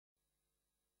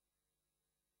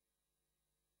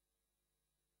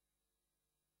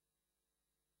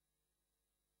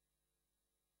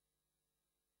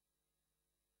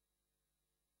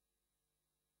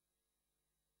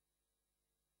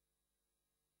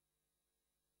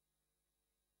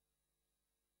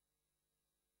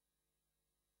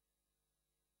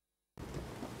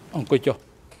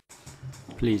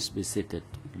Please be seated.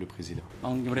 Le président.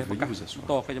 Veuillez vous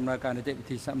asseoir.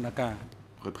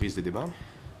 Reprise des débats.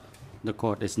 The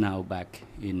court is now back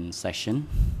in session.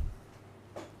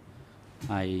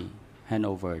 I hand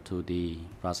over to the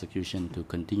prosecution to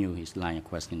continue his line of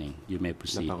questioning. You may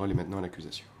proceed. La parole est maintenant à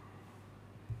l'accusation.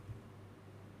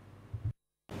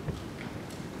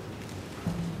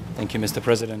 Thank you, Mr.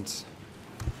 President.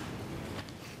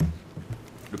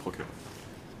 Le procureur.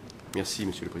 Merci,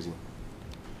 Monsieur le Président.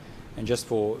 And just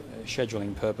for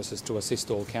scheduling purposes to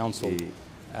assist all counsel,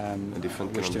 Des fins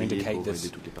de wish to calendrier indicate pour aider that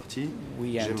toutes les parties.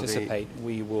 we J'aimerais anticipate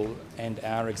we will end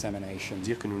our examination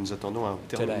dire que nous nous attendons à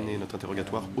terminer notre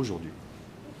interrogatoire aujourd'hui.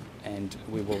 and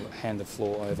we will hand the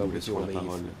floor over Nous with your laisserons la leave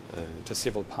parole, to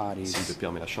civil parties s'il le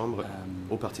permet la Chambre,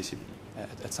 aux parties civiles.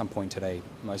 at some point today,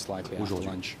 most likely after Aujourd'hui,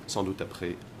 lunch. sans doute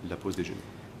après la pause déjeuner.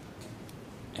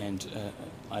 And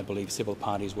I believe civil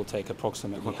parties will take Je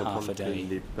approximately crois half a comprendre que day,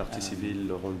 les parties civiles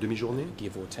auront une demi-journée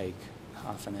give or take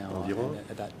half an hour. Environ,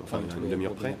 And at that enfin, point, une we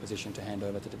demi-heure will be in a près. position to hand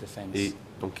over to the defence. Et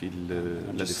donc I'm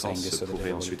la just saying défense this so that pourrait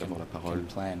everybody ensuite avoir la parole.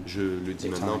 can plan Je le dis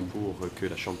their maintenant time. pour que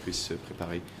la Chambre puisse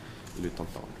préparer le temps de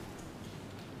parole.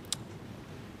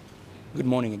 Good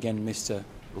morning again, Mr.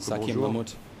 Donc, Sakim bonjour, Mahmoud.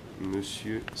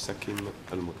 Monsieur Sakim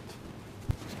Almout.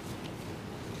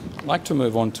 I'd like to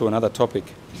move on to another topic.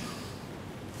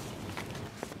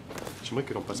 J'aimerais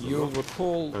que l'on passe You'll maintenant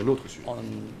recall à un autre sujet. on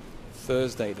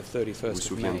Thursday, the Vous vous 31st of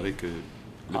souviendrez May, que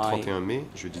le 31 mai,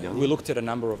 jeudi we dernier, looked at a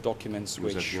number of documents nous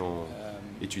which avions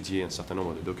étudié un certain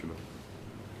nombre de documents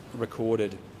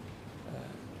recorded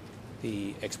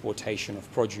the exportation of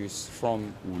produce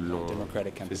from où l'on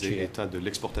Democratic faisait Kampuchea, état de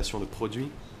l'exportation de produits,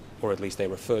 or at least they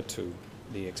referred to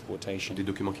the exportation. des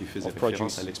documents qui faisaient of référence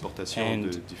produce. à l'exportation And de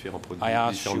différents produits, I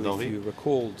asked différentes you if denrées. you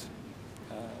recalled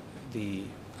the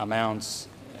amounts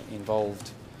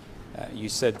involved. You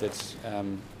said that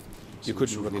Si you vous vous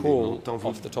couldn't souvenez des recall montants,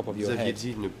 off the top of vous your aviez head,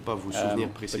 dit ne pas vous souvenir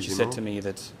but you précisément said to me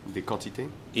that des quantités.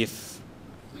 if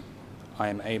I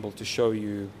am able to show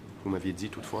you Vous m'aviez dit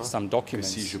toutefois some que documents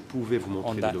si je pouvais vous on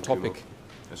montrer des that documents topic,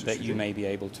 à ce that you sujet, may be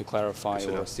able to clarify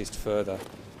cela or assist further.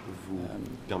 vous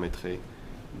permettrez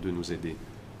de nous aider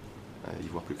à y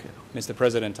voir plus clair. Mr.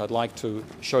 President, I'd like to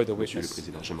show the Monsieur le witness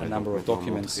Président, a j'aimerais donc number of maintenant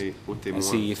documents montrer au témoin and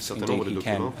see un if certain indeed nombre de he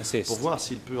can documents assist. pour voir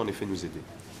s'il peut en effet nous aider.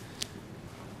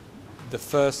 The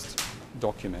first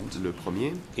document Le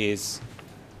premier is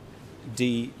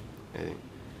D est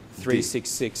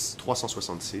 366/7.1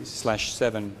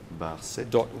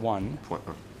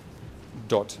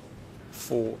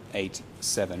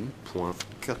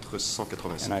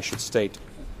 366.487.487. and I should state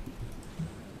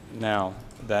now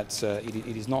that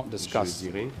it is not Je discussed,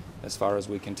 dirais as far as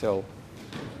we can tell,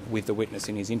 with the witness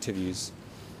in his interviews,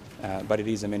 but it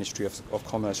is a Ministry of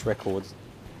Commerce record,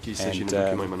 qu'il s'agit and d'un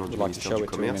document émanant we'd du like to ministère show du it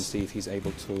to him and Commerce see if he's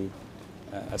able to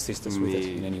assist us with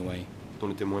it in any way. dont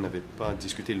le témoin n'avait pas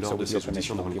discuté lors So de with your ses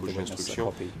auditions permission, devant I'll le give juge the witness a d'instruction.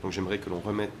 copy. Donc j'aimerais que l'on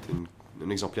remette un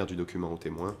exemplaire du document au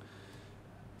témoin.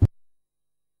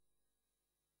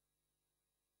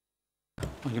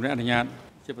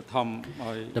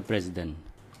 The President.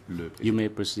 Le You président. may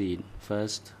proceed.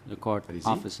 First, the court Allez-y.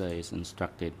 officer is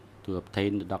instructed to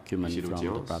obtain the document Monsieur from the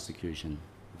l'audience. prosecution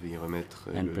Veuillez remettre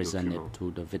and le present document it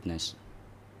to the witness.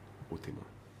 au témoin,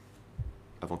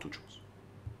 avant toute chose.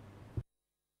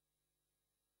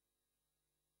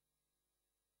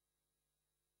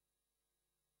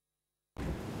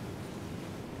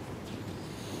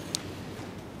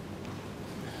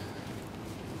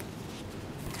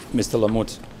 Mr.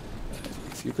 Lamut,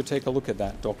 if you could take a look at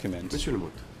that document Monsieur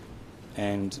Lemout,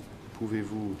 and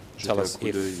pouvez-vous jeter tell un us coup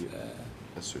if d'œil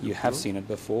à ce you have document seen it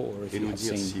before, or if et you nous have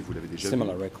dire si seen vous l'avez déjà vu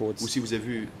similar records. ou si vous avez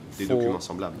vu des For documents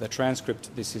semblables. the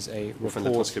transcript, this is a Au fin de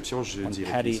la report transcription, je on dirais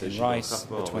qu'il paddy s'agit and d'un rice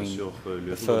rapport between sur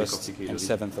le the riz 1st décortiqué et le and riz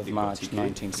 7th of March décortiqué du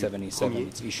 1977. 1er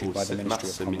It's issued au by the 7 Ministry mars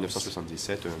of Commerce.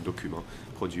 1977, un document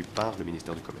produit par le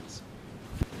ministère du Commerce.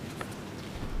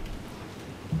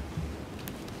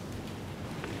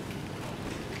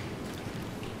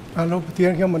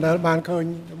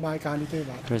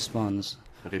 Response.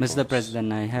 Réponse. Mr.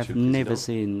 President, I have Monsieur le never Président.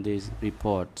 seen this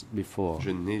report before.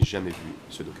 Je n'ai jamais vu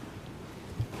ce document.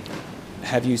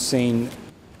 Have you seen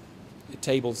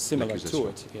tables similar to L'accusation.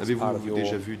 it as part of Avez-vous your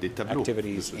déjà vu des tableaux de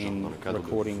activities ce genre in dans le cadre de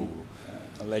recording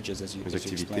vos ledgers, as you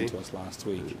activités explained to us last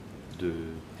week? de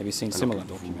Have you seen alors similar que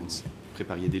vous documents?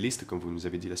 prépariez des listes comme vous nous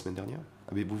avez dit la semaine dernière?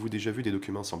 Avez-vous déjà vu des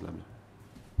documents semblables?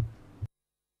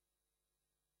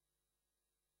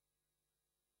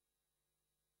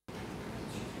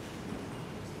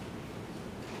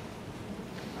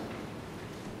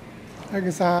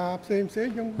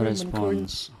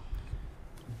 Response.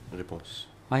 Réponse.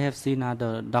 I have seen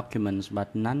other documents,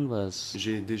 but none was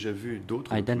J'ai déjà vu d'autres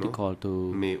documents, identical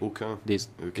to mais aucun this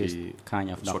qui kind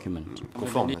of soit document.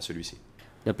 conforme à celui-ci.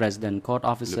 The President Court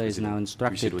Officer is now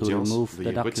instructed to remove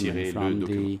the document from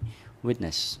the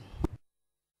witness.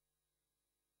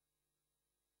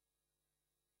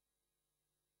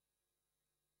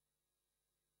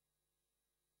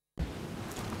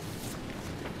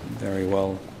 Very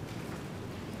well.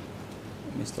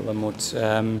 Mr. Lamut,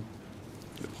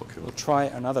 Le procureur. we'll try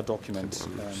another document,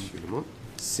 Monsieur Lamont,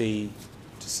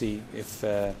 to see if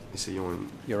essayons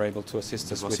you're able to assist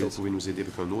de us voir with si vous it. pouvez nous aider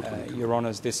avec un autre document. Your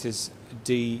Honours, this is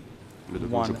Le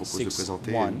document que je propose de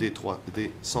présenter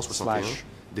est D161,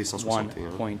 D161,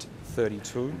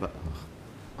 D1.32. barre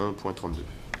 1.32.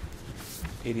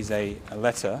 It is a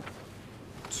letter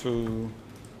to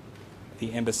the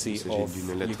Il embassy s'agit of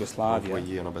d'une lettre Yugoslavia,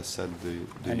 envoyée à l'ambassade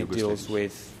de and it deals Yougoslavie,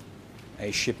 with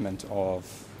a shipment of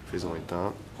faisant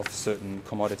état certain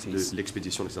commodities. de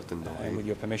l'expédition de certaines And denrées. with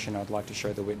your permission, I'd like to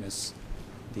show the witness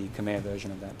the Khmer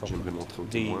version of that J'aimerais document. montrer au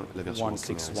témoin la version en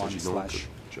khmer. Il s'agit donc,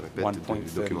 je répète,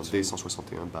 du document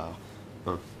D161 barre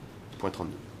 1.32.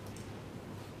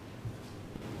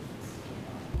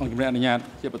 អង្គជំរះអនុញ្ញាត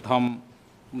ជាបឋម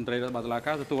មន្ត្រីរដ្ឋបាលតុលា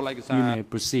ការទទួលឯកសារ You may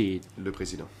proceed, Le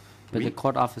président. but Oui. the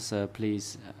court officer please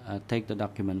take the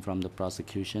document from the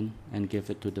prosecution and give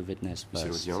it to the witness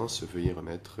Monsieur first. l'audience, veuillez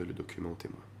remettre le document au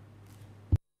témoin.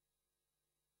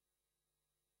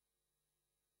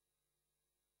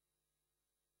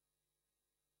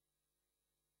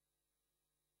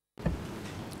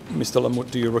 Mr. Lamut,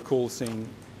 do you recall seeing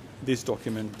this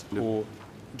document Le- or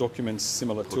documents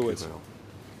similar to it Procureur.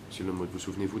 Monsieur Lamont, vous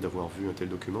souvenez-vous d'avoir vu un tel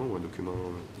document ou un document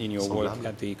in your work semblable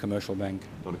at the commercial bank?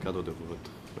 dans le cadre de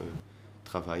votre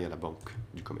travail à la Banque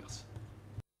du Commerce?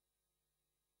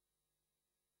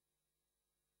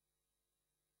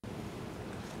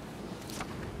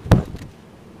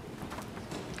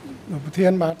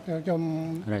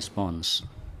 Response.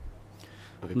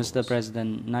 Réponse. Mr.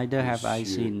 President, neither have I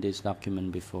Monsieur- seen this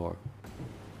document before.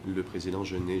 Le président,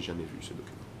 je n'ai jamais vu ce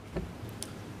document.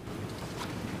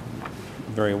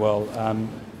 Very well.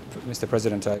 Mr.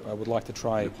 President, I would like to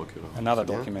try Le procureur. another Très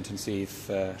bien. document and see if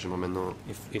J'aimerais maintenant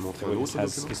the montrer un witness autre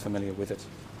document is familiar with it.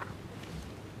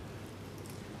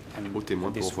 And au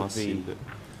témoin pour this voir would be s'il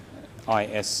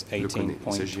IS le connaît.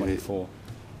 18.24.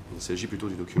 Il s'agit plutôt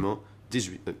du document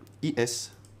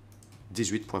IS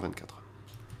 18.24.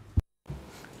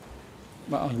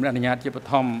 បាទអង្គជំរះអនុញ្ញាតជាប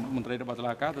ឋមមន្ត្រីរដ្ឋបាលតុ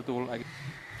លាការទទួលឯក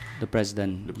The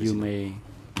President, Le you Président. may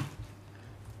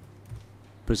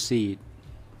proceed,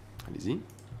 Allez-y.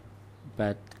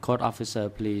 but court officer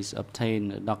please obtain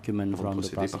a document Avant de from the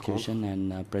procéder, par prosecution and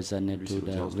present it Lui, to c'est the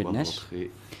l'audience doit witness, montrer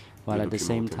while le at the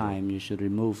document same au témoin. time you should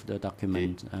remove the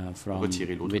document from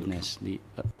retirer l'autre witness,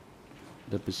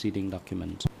 the preceding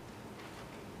document.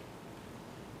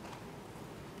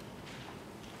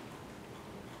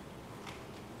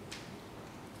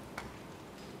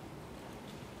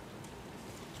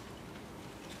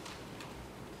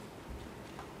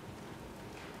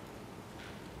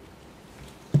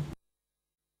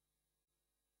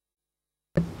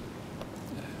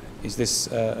 Is this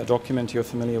a document you're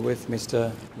familiar with,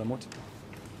 Mr. Lamut?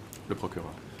 Le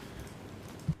procureur.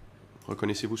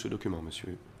 Reconnaissez-vous ce document,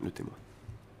 monsieur le témoin?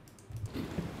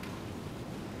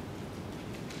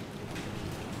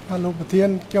 លោកប្រធាន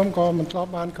ខ្ញុំក៏មិនធ្លាប់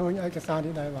បានឃើញឯកសារ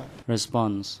នេះដែរបាទ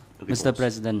Response. Réponse. Mr.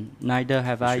 President, neither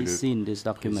have I Monsieur le seen this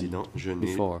document Président, je n'ai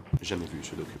before. jamais vu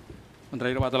ce document. មន្ត្រី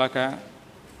រដ្ឋបាលតុលាការ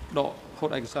ដកហូត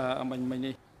ឯកសារអំបញ្ញមិញ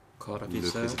នេះ Court Le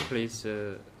officer, Président. please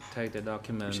take the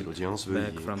document Monsieur l'audience,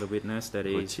 back veuillez from the witness, that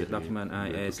is retirer document le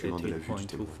IS document de la vue du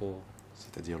témoin. 18.24.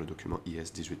 C'est-à-dire le document IS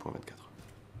 18.24.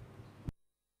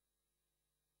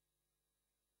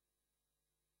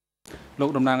 លោ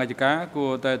កតំណាងអัยការគួ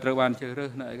រតែត្រូវបានជ្រើសរើ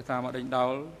សនៅឯកសារមកដេញដោ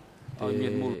លឲ្យមា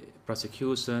នមូល The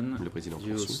prosecution, Le président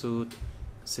you poursuit. should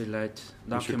select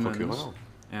Monsieur le documents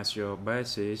procureur, as your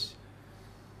basis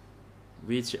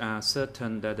which are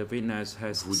certain that the witness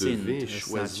has vous seen devez such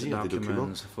choisir des documents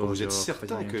documents dont for vous êtes your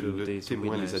certain que presenting to le this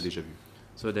témoin les a witness, déjà vus.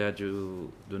 so that you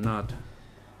do not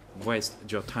waste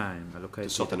your time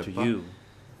allocated sorte à ne to pas you.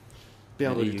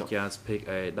 Perdre Maybe du you temps. just pick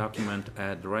a document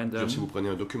at random Si vous prenez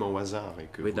un document au hasard et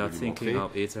que vous without lui thinking montrez,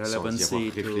 of its sans y relevancy avoir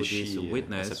to this réfléchi à sa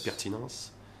witness, pertinence,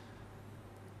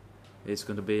 it's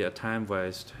going to be a time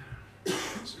waste.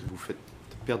 vous faites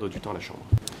perdre du temps à la Chambre.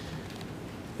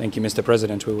 Thank you, Mr.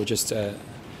 President. We were just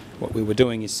what we were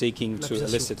doing is seeking to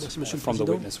elicit Merci, Monsieur le from the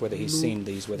Président. witness whether he's Nous seen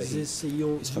these, whether he's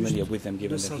essayons familiar juste with them,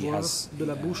 given de that he savoir has de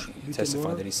la bouche du testified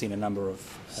témoin that he's seen a number of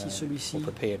si celui-ci or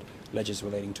prepared ledgers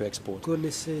relating to export.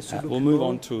 connaissait ce We'll move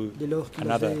on document to dès lors qu'il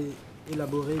another avait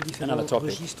élaboré différents another topic.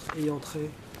 registres ayant trait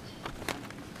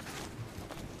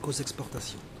aux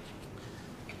exportations.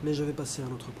 Mais je vais passer à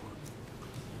un autre point.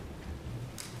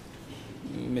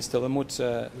 Mr. Lamut,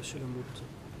 Monsieur Lamut,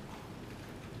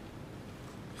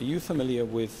 are you familiar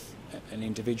with an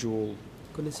individual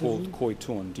connaissez-vous called Koi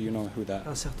Toon? Do you know who that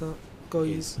un certain Koi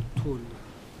is? Toon?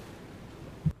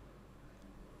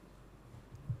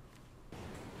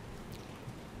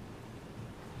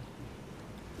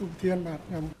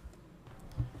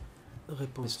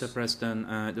 Réponse. Mr. President,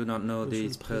 I do not know Monsieur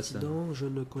this le person. Président, je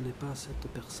ne connais pas cette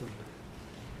personne.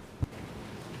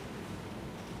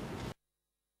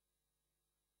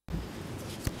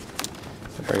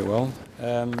 Very well.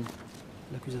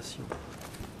 L'accusation.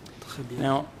 Très bien.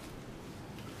 Now,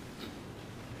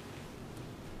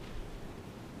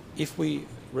 if we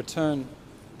return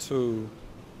to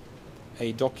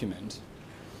a document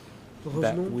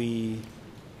that Revenons we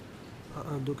à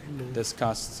un document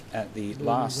discussed at the dont nous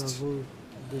last avons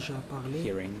déjà parlé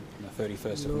hearing, the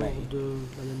 31st of lors May. de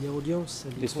la dernière audience.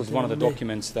 celle du This was 31 one of the mai.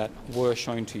 documents that were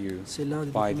shown to you C'est l'un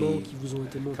des by documents the qui vous ont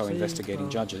été montrés co-investigating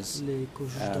par judges. les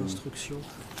co-juges d'instruction.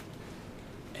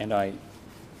 And I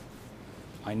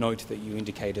note that you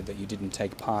indicated that you didn't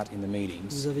take part in the meetings,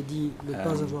 Vous avez dit ne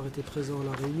pas avoir été présent à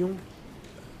la réunion,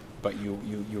 but you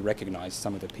recognized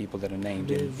some of the people that are named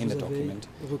mais in the vous avez document.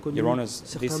 reconnu Your Honours,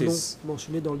 certains this noms is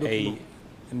mentionnés dans le a document.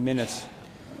 minute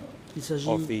Il s'agit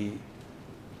of the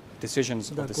decisions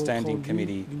d'un of the compte Standing rendu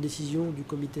Committee d'une décision du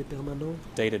comité permanent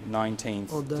dated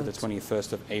 19th en to the date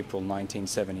 21st of April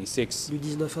 1976. du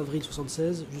 19 avril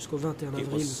 1976 jusqu'au 21 It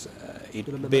avril it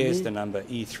de la même bears année. the number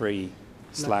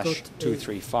La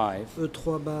E3/235,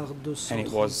 E3/235. and it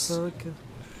was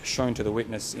shown to the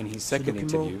witness in his Ce second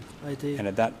document interview, a été and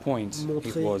at that point it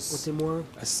montré au was témoin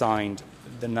assigned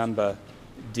the number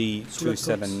sous la cote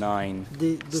D279/7.1,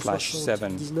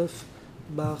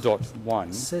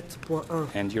 D279/7.1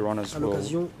 and Your Honours à will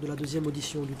l'occasion de la deuxième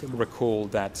audition du témoin. recall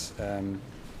that in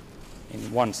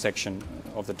one section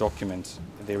of the document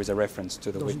there is a reference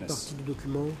to the Dans une witness. partie du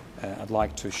document, I'd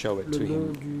like to show it le to nom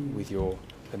him du with your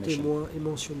permission. témoin est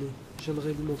mentionné.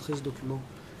 J'aimerais vous montrer ce document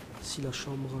si la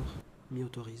Chambre m'y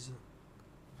autorise.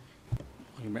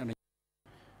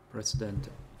 President,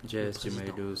 yes, you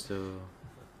may do so.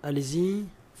 Allez-y,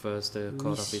 First,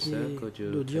 court officer, Huissier could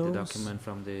you take the d'audience, document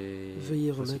from the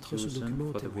veuillez remettre ce prosecution document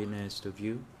au for the témoin. witness to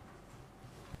view?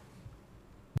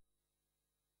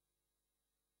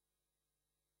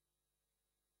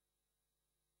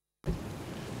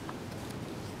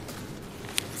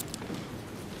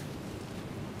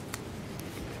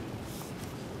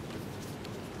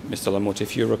 Mr. Lamut,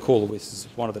 if you recall, this is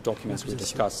one of the documents we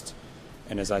discussed,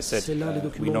 and as I said, c'est l'un des we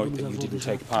documents dont note nous that you avons didn't déjà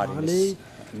take part in parlé. this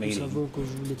Nous meeting. savons que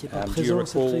vous n'étiez pas Do you présent à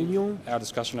cette recall réunion. our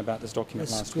discussion about this document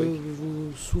Est-ce last que week? vous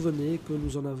vous souvenez que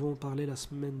nous en avons parlé la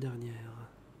semaine dernière?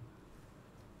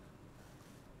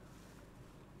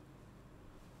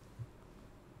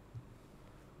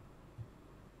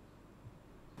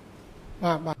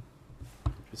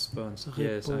 Response,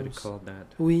 yes, I Réponse. recall that.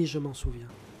 Oui, je m'en souviens.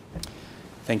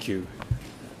 Thank you.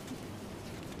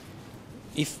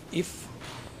 If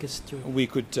Question. we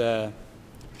could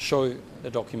show the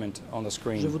document on the Je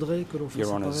screen, voudrais que l'on fasse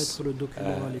Your Honours, apparaître le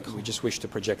document à l'écran. we just wish to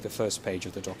project the first page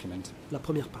of the document. La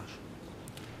première page.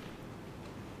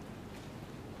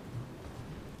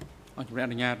 អរជំរាបអ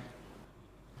នុញ្ញាត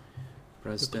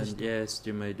President, President. yes,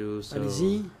 you may do so.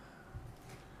 Allez-y.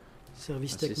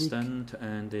 Service technique. Assistant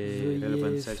and the Veuillez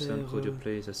relevant section, faire, could you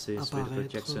please assist with the apparaître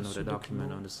projection of ce the document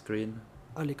document on the screen?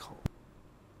 À l'écran.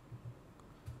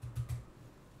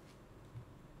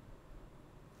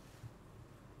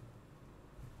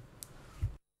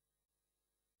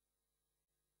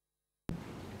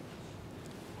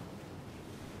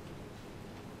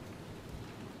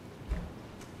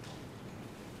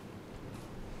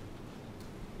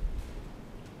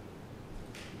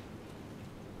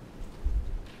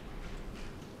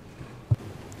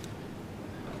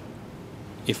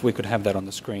 If we could have that on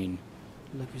the screen.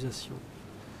 L'accusation.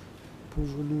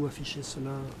 Pouvons-nous afficher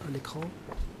cela à l'écran?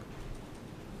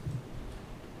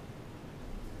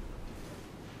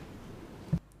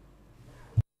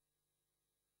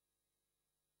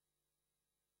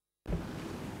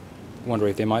 Wonder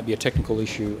if there might be a technical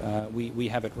issue. We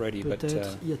have it ready, but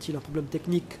Peut-être y a-t-il un problème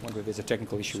technique? wonder if there's a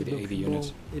technical issue Ce with the AV document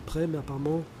unit. est prêt, mais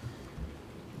apparemment,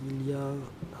 il y a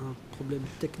un problème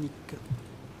technique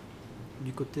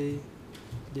du côté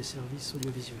des services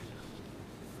audiovisuels.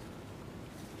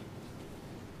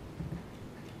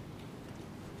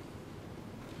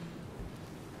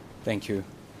 Thank you.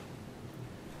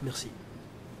 Merci.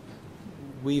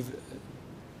 We've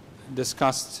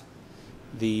discussed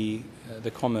the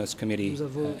Commerce Committee Nous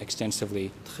avons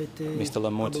extensively, Traité Mr.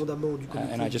 Lamut, abondamment du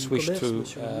comité and I du just wish commerce, to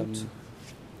Monsieur Lamut.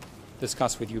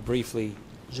 discuss with you briefly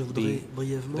Je voudrais the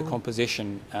brièvement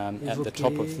composition at the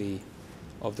top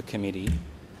of the committee.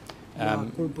 la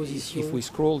composition If we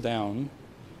scroll down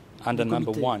under du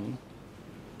number comité 1,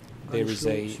 à there is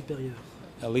l'échelon supérieur.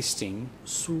 a listing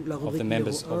Sous la of rubrique the numéro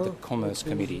members 1, of the on Commerce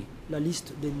trouve Committee. la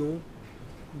liste des noms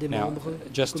des Now, membres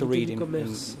just du to comité read du in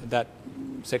commerce. that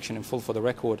section in full for the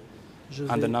record, Je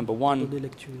under vais number 1, donner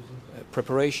lecture.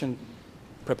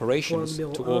 preparations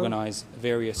numéro to 1, organize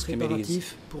various committees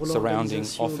Préparatifs pour surrounding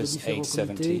l'organisation de Office différents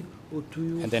 870. comités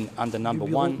autour And then under number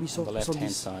bureau 1 on the left-hand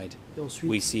 870. side, et ensuite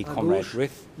we see à Comrade gauche,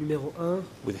 Rith, numéro 1,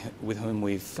 with whom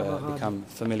we've camarade become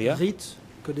familiar. Rit,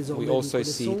 que désormais We nous also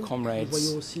see connaissons. Nous Comrades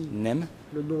voyons aussi Nem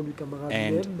le nom du camarade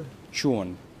and Nem Chuan.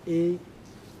 et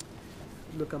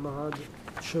le camarade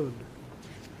Sean.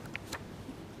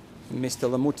 Mr.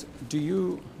 Lamut, do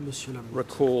you Monsieur Lamont.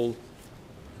 recall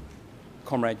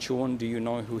Comrade Chuan? Do you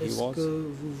know who he Est-ce was? que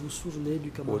vous vous souvenez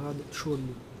du camarade Sean?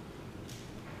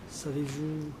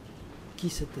 Savez-vous qui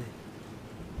c'était?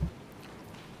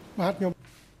 បាទខ្ញុំ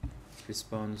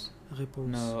Response. Réponse.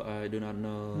 No, I do not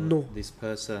know Non. this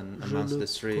person. Je Amongst ne the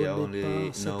three, I connais only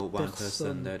pas cette know one person,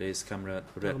 personne. that is Comrade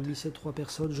Red. Parmi ces trois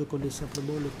personnes, je connais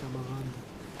simplement le camarade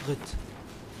Rit.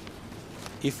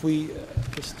 If we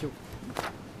Question.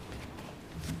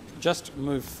 just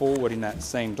move forward in that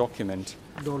same document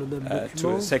Dans le même to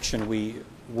document, a section we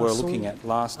were passons looking at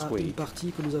last à une week,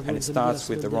 partie que nous avons and it examinée la starts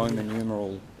with the semaine Roman dernière.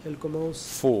 numeral Elle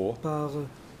commence 4. par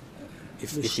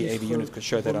If le the AV chiffre unit could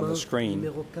show that on the romain screen,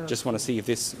 numéro 4. just want to see if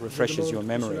this refreshes your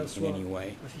memory in any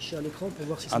way. Affiché à l'écran pour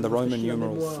voir si ça Under nous Roman rafraîchit la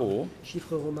numeral mémoire. 4,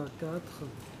 Chiffre romain 4.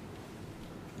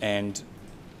 and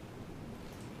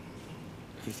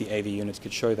if the AV unit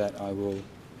could show that, I will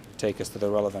take us to the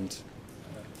relevant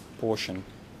portion.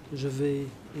 Je vais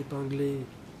épingler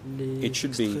les It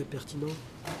should be extraits pertinents.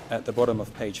 At the bottom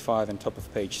of page 5 and top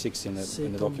of page 6 in the C'est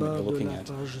en document bas we're de looking la at.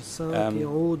 page 5 et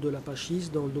en haut de la page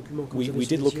 6 dans le document que vous avez We sous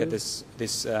did les look yeux. at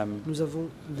this Nous avons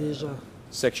déjà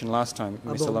section last time,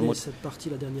 Mr. abordé Lamut. cette partie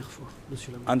la dernière fois,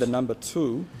 Monsieur Lamont. Under number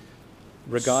 2,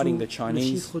 regarding the Sous le Chinese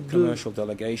chiffre 2, commercial à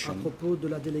delegation, propos de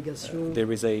la délégation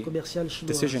there is a commerciale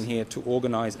chinoise. decision here to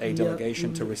organize a Il y a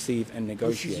delegation to une receive and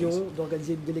negotiate. Décision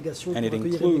d'organiser une délégation And pour it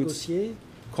accueillir et includes négocier.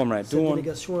 Comrade Cette Duan,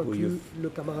 délégation who inclut you've le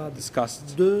camarade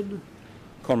discussed, Deun,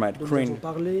 Comrade dont nous avons Krin,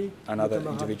 parlé, another le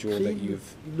camarade individual Krin, that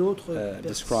you've une autre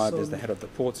described as the personne head of the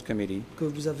Ports Committee, que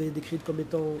vous avez décrite comme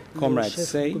étant le Comrade chef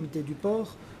Say, du comité du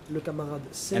port, le camarade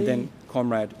Sei, and then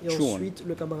Comrade et Chuan. ensuite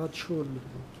le camarade Chun.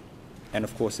 And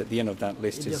of course, at the end of that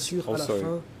list Et bien is sûr, à la also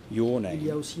fin, your il y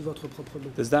a name. aussi votre propre nom.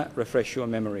 Does that refresh your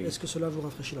memory? Est-ce que cela vous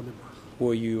rafraîchit la mémoire?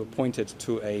 Were you appointed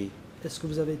to a Est-ce que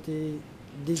vous avez été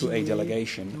to a désigné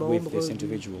delegation with membre this d'une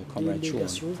individual, Comrade Chuan,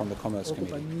 délégation from the Commerce en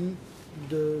Committee? compagnie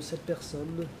de cette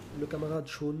personne, le camarade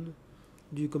Chun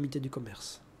du comité du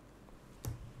commerce?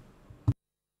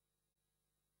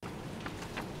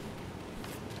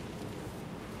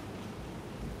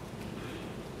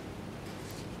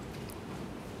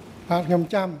បាទខ្ញុំ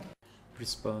ចាំ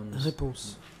Response. Réponse.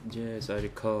 Yes, I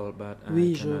recall, but Oui,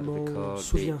 I je cannot m'en recall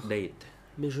souviens. the date.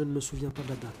 Mais je ne me souviens pas de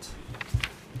la date.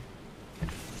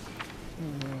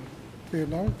 ពេល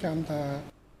នោះចាំថា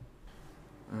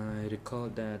I recall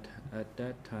that at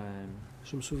that time,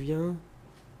 Je me souviens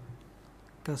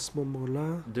qu'à ce moment-là,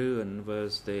 Duan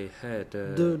was the head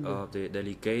Duan of the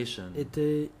delegation.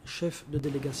 était chef de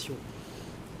délégation.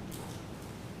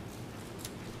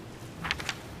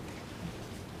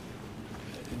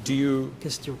 Do you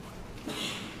Question.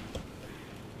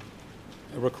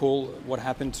 recall what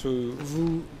happened to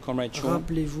Vous Comrade Chuan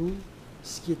rappelez-vous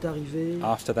ce qui est arrivé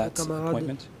after au that camarade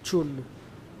appointment? Chun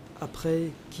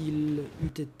après qu'il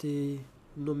eût été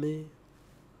nommé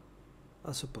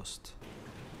à ce poste?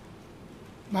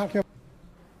 បាទខ្ញុំ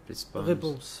Response.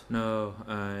 Réponse. No,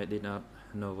 I did not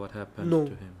know what happened Non.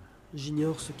 to him.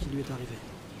 J'ignore ce qui lui est arrivé.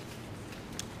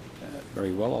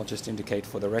 Very well, I'll just indicate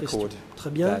for the Question. record Très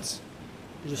bien. that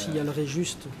Je signalerai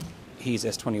juste his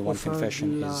S21 au fin confession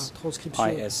de la is transcription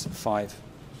IS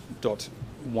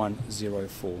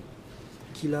 5.104.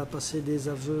 qu'il a passé des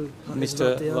aveux à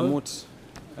Mr. S21. Lamut,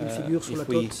 Il figure sur la if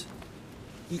we cote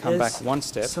come back IS one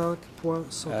step,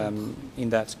 5.104. in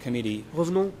that committee,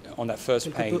 Revenons on that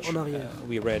first quelque peu page, en arrière.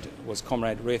 we read was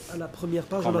Comrade Rith, à la première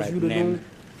page. On a Comrade vu le nom Nem, du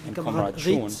and camarade Comrade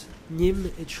Chun. Rit, Nim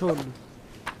et Chon.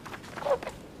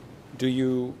 Do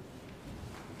you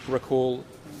recall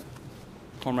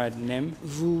Comrade Nem,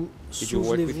 Vous Did you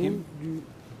work with souvenez-vous him? du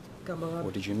camarade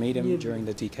or did you meet him Nim. during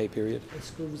the DK period?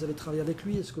 Est-ce que vous avez travaillé avec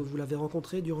lui? Est-ce que vous l'avez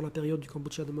rencontré durant la période du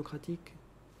Kampuchea démocratique?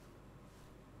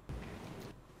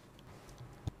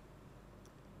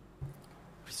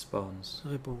 Response.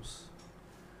 Réponse.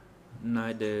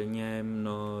 Neither Nyam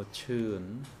nor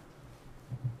Chun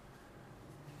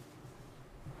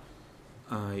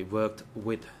I worked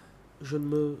with. Je ne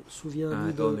me souviens I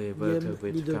ni de only worked Niem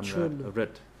ni with de Comrade Chun. Rudd.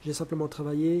 J'ai simplement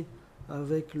travaillé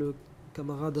avec le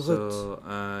camarade Rutt. So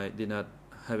I did not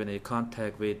have any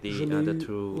contact with Je the n'ai other eu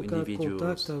two aucun individuals.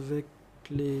 contact avec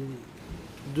les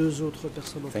deux autres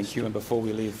personnes en Thank you. question. And before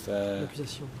we leave,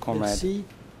 L'accusation. Comrade Merci.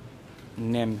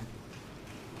 Nem,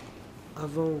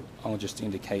 Avant I'll just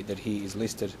indicate that he is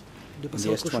listed de in passer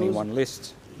the à autre chose, S21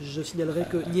 list, je signalerai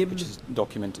que Niem which is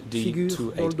document figure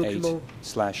dans le document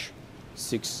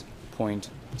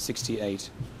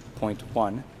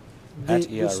D288/6.68.1 at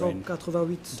ERN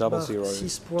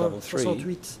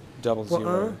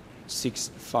D288/6.68.1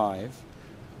 0065,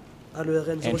 à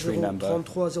l'ERN entry number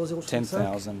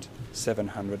 00330065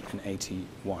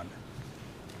 10,781.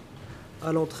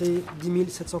 à l'entrée 10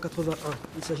 781.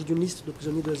 Il s'agit d'une liste de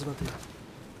prisonniers de S21.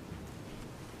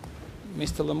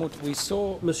 Mr. Lamut, we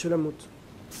saw Monsieur Lamoute,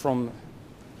 from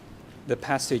the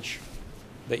passage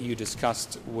that you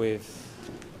discussed with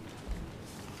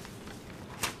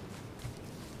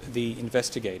the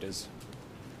investigators,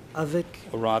 avec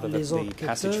or rather les the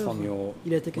passage enquêteurs, from your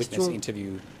il a été witness question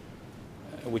interview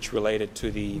which related to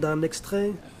the d'un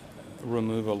extrait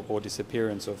removal or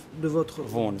disappearance of de votre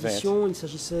Vaughan Vet. audition. Il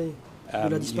s'agissait de la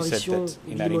you said disparition that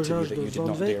du in that interview limogeage that de you did Vaughan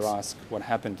not Vet. dare ask what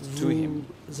happened to him.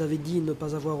 Vous avez dit ne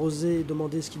pas avoir osé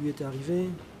demander ce qui lui était arrivé.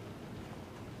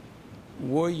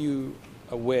 Were you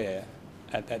aware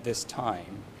at this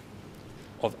time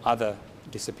of other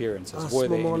disappearances? À ce Were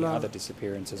there any moment-là, other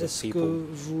disappearances of est-ce que people you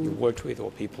vous worked with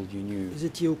or people you knew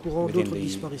étiez au courant within d'autres the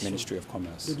disparitions, Ministry of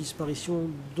Commerce? de disparitions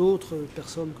d'autres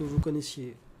personnes que vous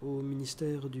connaissiez au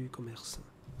ministère du Commerce?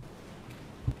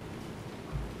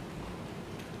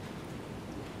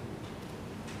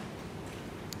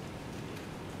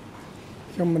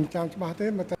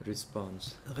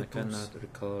 Response. I Réponse. cannot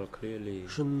recall clearly.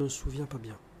 Je ne me souviens pas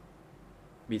bien.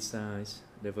 Besides,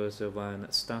 there was one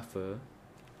staffer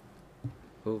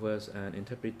who was an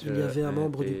interpreter Il y avait un at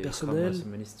membre du the personnel Commerce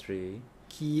Ministry.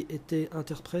 qui était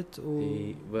interprète au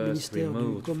He was ministère du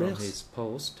removed from Commerce. his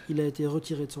post, Il a été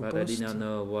retiré de son but I did poste, not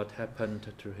know what happened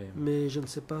to him. mais je ne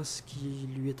sais pas ce qui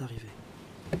lui est arrivé.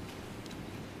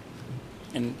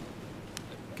 And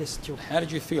Question. how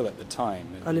did you feel at the time?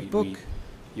 À l'époque,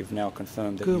 You've now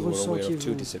confirmed that que you were aware of two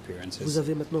ressentiez-vous? disappearances. Vous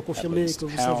avez maintenant confirmé least. que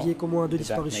vous How saviez qu'au moins deux did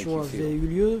that make disparitions you feel? avaient eu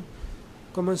lieu.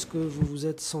 Comment est-ce que vous vous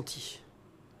êtes senti?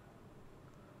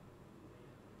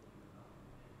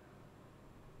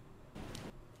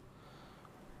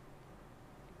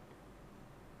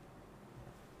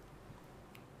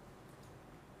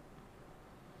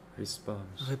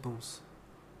 Response. Réponse.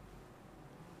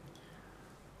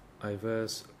 I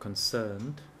was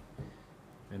concerned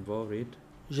and worried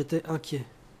J'étais inquiet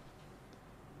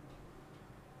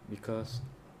because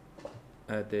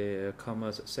at the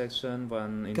commerce section,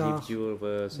 one Car individual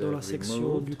was dans la section du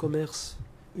removed. commerce.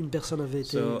 Une personne avait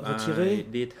été So I retirée.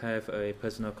 did have a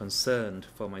personal concern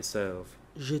for myself.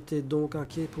 J'étais donc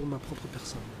inquiet pour ma propre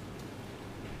personne.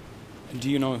 Do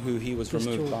you know who he was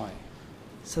Question. removed by?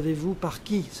 Savez-vous par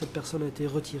qui cette personne a été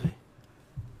retirée?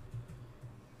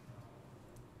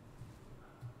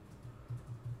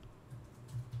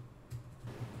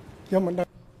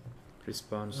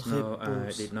 Response: No, I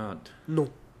Réponse. did not. Non.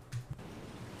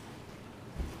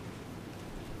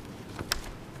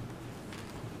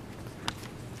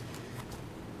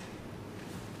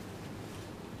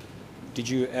 Did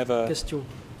you ever Question.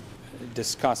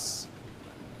 discuss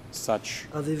such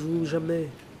Avez-vous jamais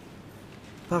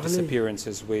parlé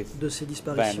disappearances with de ces Van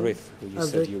disparitions Rith, who you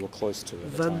said avec you were close to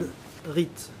at the Van time?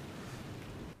 Riet,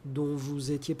 dont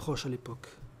vous étiez proche à l'époque,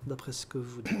 d'après ce que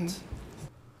vous dites?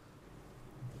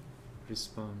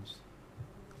 Response: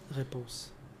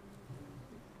 Réponse.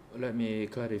 Let me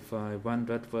clarify. Van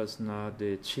Rudd was not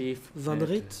the chief Van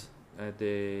Riet at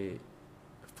the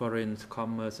foreign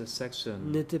commerce section.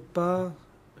 n'était pas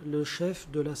le chef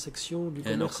de la section du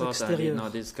And of commerce course, I did extérieur. not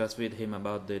discuss with him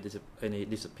about the any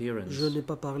disappearance. Je n'ai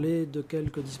pas parlé de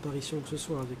quelque disparition que ce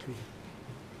soit avec lui,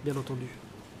 bien entendu.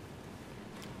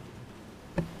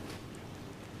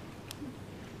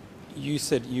 You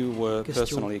said you were Question.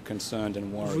 personally concerned and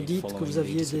Vous worried dites que following vous the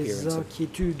aviez des disappearance of.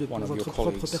 inquiétudes pour one of votre your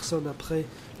propre colleagues. personne après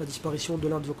la disparition de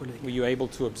l'un de vos collègues. Were you able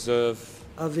to observe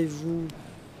Avez-vous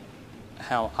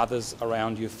how others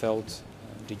around you felt?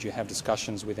 Did you have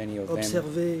discussions with any of them?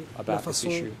 observé la about this façon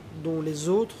issue? dont les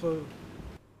autres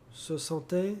se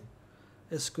sentaient?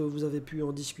 Est-ce que vous avez pu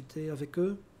en discuter avec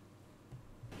eux?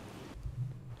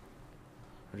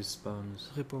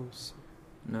 Response: Réponse.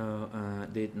 No, I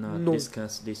did not Non.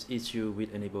 discuss this issue with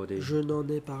anybody. Je n'en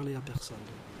ai parlé à personne.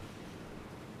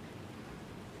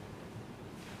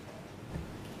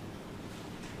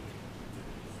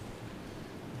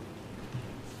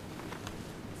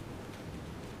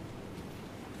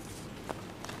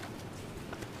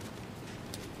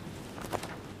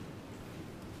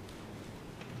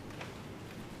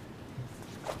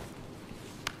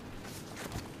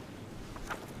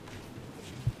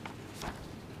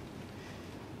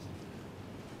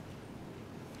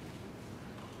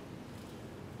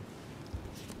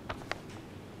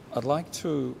 I'd like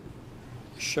to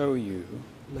show you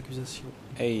l'accusation.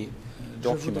 a Je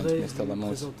document, voudrais Mr. vous Lamothe.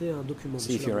 présenter un document,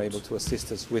 See if Monsieur you're able Lamothe, to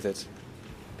assist us with it.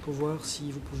 pour voir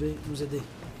si vous pouvez nous aider.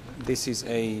 This is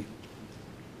a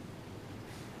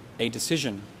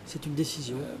decision C'est une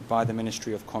décision by the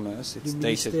Ministry of Commerce. It's du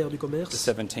dated ministère du the Commerce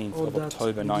 17th en of date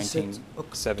October du 17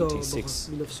 octobre 1976.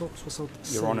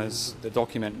 1976. Your Honours, the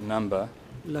document number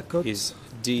La cote is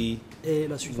est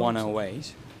la suivante.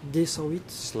 D108 D108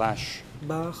 slash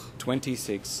barre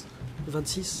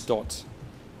 26.27.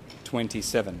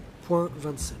 26.27.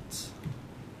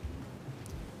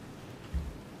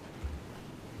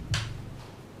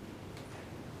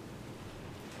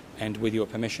 And with your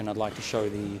permission, I'd like to show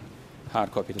the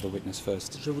hard copy to the witness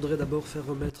first. Je voudrais d'abord faire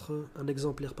remettre un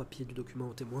exemplaire papier du document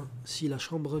au témoin, si la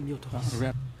Chambre m'y autorise.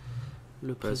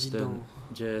 Le président,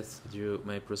 Yes, you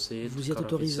may proceed. vous y êtes Court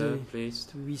autorisé, officer, please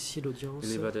huissier d'audience.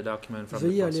 deliver the document from the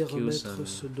Veuillez aller prosecution remettre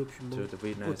ce document to the au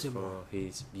witness témoin. for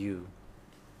his view.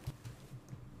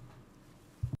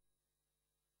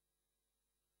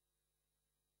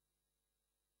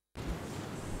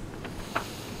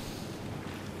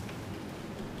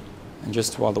 And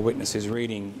just while the witness is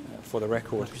reading, for the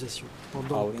record, L'accusation.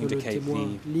 Pendant I'll que le indicate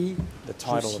témoin lit, the je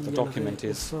title of the signalerai document au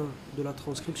is fin de la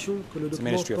transcription que le It's a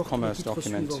document Ministry of porte le Commerce titre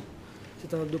document. suivant.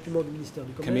 C'est un document du ministère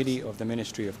du Commerce, Committee of the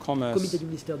Ministry of comité Commerce, du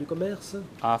ministère du Commerce,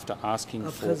 after asking for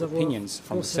après avoir opinions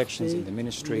from the sections in the concerté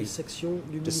ministry, les sections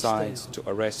du ministère decides to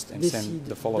arrest and send décide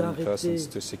the following d'arrêter persons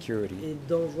to security. et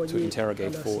to d'envoyer à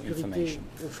interrogate la for sécurité information.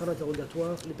 aux fins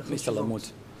d'interrogatoire les personnes Mr. suivantes.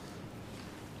 Lamothe,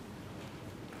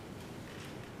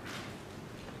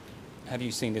 have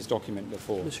you seen this document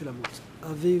before, Monsieur Lamothe,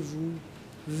 avez-vous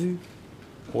vu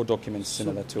or documents ce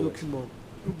similar to it? document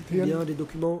ou bien des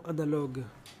documents analogues?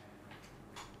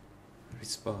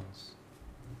 Response.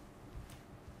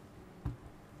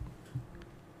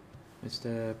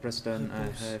 Mr. President, I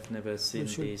Réponse. have never seen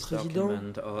Monsieur le this Président,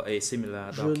 document or a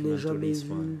similar Je n'ai document to jamais this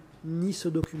vu one. ni ce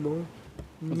document,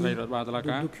 មន្ ni ត្រីរដ្ឋបាលតុលា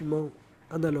ការ de documents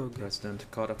analogues. President,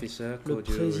 court officer, Le could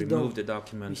you président, remove the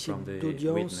document huissier from the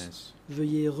d'audience, witness?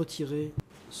 Veuillez retirer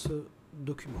ce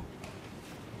document.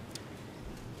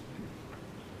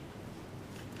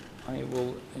 I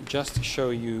will just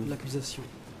show you L'accusation.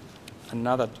 one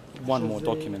Je more vais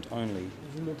document only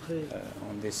Vous montrer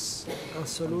on this un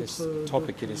seul this autre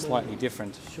topic. It is document slightly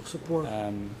different. sur ce point.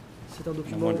 And C'est un I'm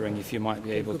document wondering if you might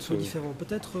be able quelque peu to différent.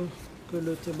 Peut-être que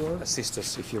le témoin assist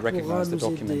us if you pourra recognize the nous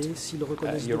document. aider s'il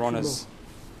reconnaît ce Your document. Honours,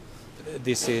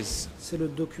 this is C'est le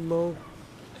document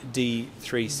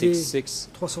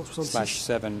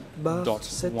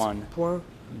D366/7.1.159,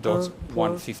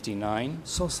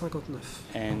 366/7.1.159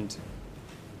 and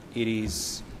it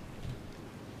is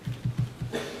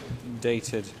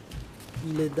dated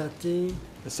Il est daté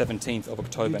the 17th of du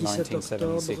October 17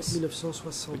 octobre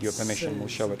 1976. With your permission, we'll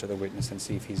show 1976. it to the witness and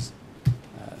see if he's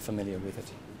familiar with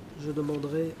it. Je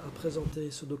demanderai à présenter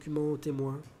ce document au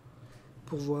témoin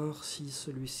pour voir si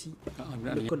celui-ci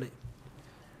le connaît.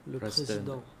 Le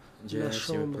président de la Yes, you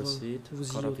Chambre proceed. vous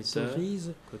y Court officer,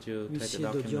 autorise. could you take the Huissier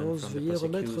document d'audience, from the veuillez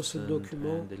remettre ce prosecution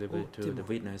document and deliver au it to the témoin.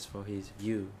 witness for his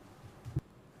view?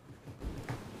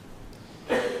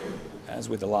 As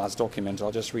with the last document,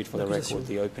 I'll just read for the L'accusation. record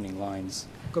the opening lines.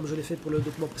 Comme je l'ai fait pour le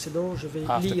document précédent, je vais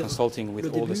After lire consulting le with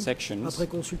all the début. sections, Après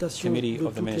consultation Committee de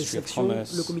of the toutes les Ministry of sections,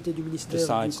 Commerce le comité du ministère du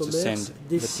decides to Commerce send the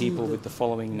décide people with the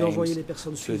following d'envoyer names les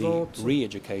personnes to the suivantes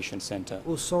Re-Education Center.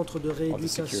 au centre de security.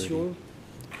 rééducation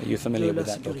Are you de familiar la with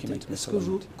that sécurité. document, Est-ce Mr. que vous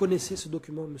Lamothe? connaissez ce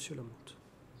document, Monsieur Lamothe?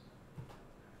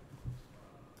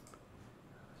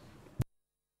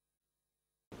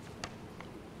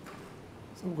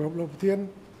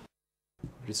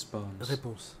 Response.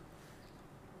 Réponse.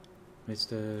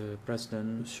 Mr.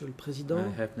 President, Monsieur le Président,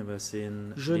 I have never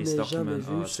seen je this n'ai jamais document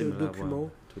vu or ce similar document one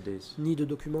to this. ni de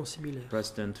document similaire.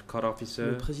 President, court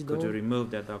officer, Le président, could you remove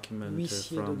that document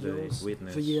Huissier from the d'audience,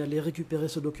 witness? veuillez aller récupérer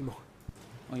ce document.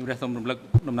 ខ្ញុំរះសូមរំលឹក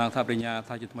តំណាងថាបរិញ្ញា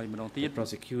ថាជាថ្មីម្ដងទៀត The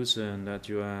prosecution that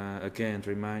you are again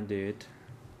reminded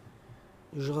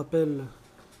Je rappelle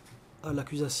à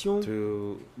l'accusation to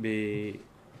be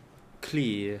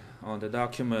clear on the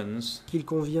documents qu'il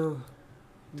convient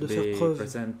to de faire be preuve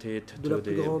presented de la to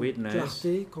plus the grande witness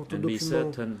clarté quant au and be document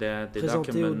certain that the présenté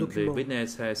au document, the document. witness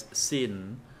has seen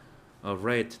or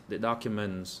read the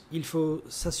documents. Il faut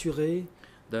s'assurer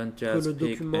Don't le just pick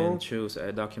document and choose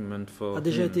a document for a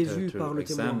déjà him été vu to par le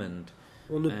témoin. examine.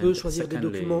 On ne And peut choisir des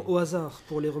secondly, documents au hasard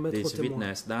pour les remettre au This témoin.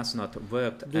 witness does not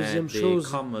work Deuxième at the chose,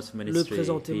 Commerce le Ministry.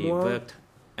 présent He témoin worked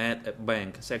at a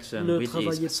bank section Ne which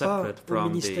travaillait is pas separate au from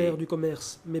ministère the du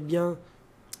Commerce, mais bien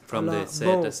from à la the said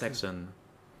banque. section.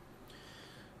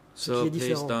 Ce So qui est please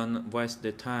différent. don't waste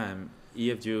the time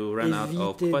If you run out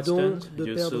of Évitez questions, donc de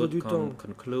you perdre du should temps.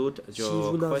 conclude Si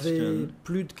your vous n'avez question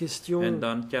plus de questions, and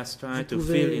don't just try vous to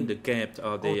pouvez fill in the gaps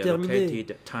of the en terminer.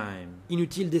 allocated time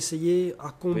inutile d'essayer à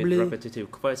with combler repetitive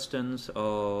questions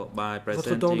or by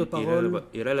votre temps de presenting parole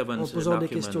irrelevant en posant des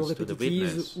questions documents to the répétitives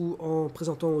witness. ou en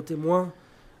présentant aux témoins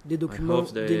des I documents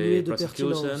hope the dénués de prosecution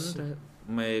pertinence.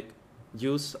 make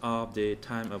use of the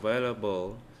time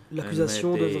available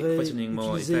L'accusation and make the devrait questioning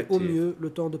more utiliser au effective. mieux le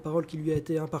temps de parole qui lui a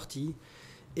été imparti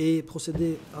et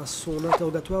procéder à son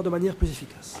interrogatoire de manière plus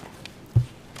efficace.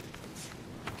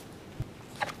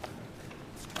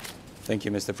 Thank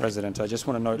you, Mr. President. I just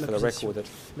want to note for the record that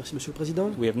Merci, Monsieur le Président.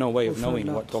 we have no way Au of fin de knowing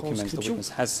la what documents the transcription, witness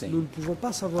has Nous seen, ne pouvons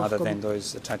pas savoir other than comment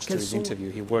those attached to quels his sont interview.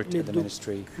 He worked les at the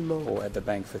ministry documents or at the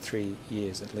bank for 3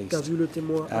 years at least. qu'a vu le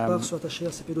témoin, à part Um, soit attaché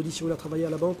à CP d'audition, il a travaillé à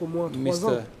la banque au moins 3 ans.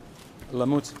 Mr.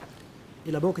 Lamut,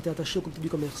 Et la banque était attachée au comité du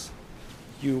commerce.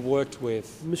 you worked with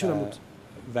Monsieur Lamut,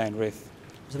 Van Rith,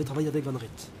 vous avez travaillé avec Van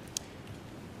Rith.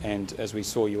 and as we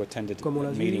saw, you attended Comme on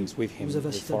l'a vu, meetings with him vous avez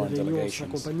with assisté à foreign des réunions en sa delegations.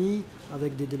 compagnie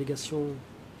avec des délégations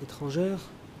étrangères.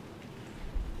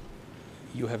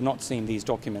 You have not seen these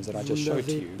documents that I just Vous showed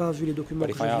to n'avez you. pas vu les documents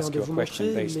But que if je I viens ask de you a vous question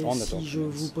montrer, based on mais the si je vous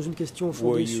documents, pose une question Were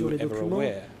fondée sur you les ever documents,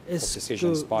 aware of est-ce que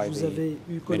decisions by vous the avez eu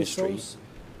ministry connaissance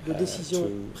de décisions to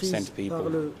prises send people par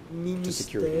le to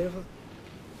security? ministère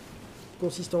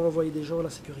consistant à envoyer des gens à la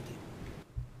sécurité?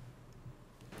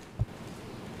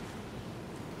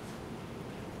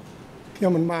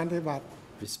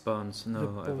 Response: No, I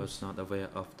was Réponse. not aware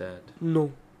of that. Non,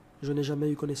 je n'ai jamais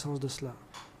eu connaissance de cela.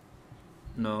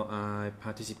 No, I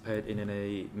participate in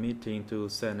any meeting to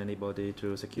send anybody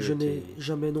to Je security. n'ai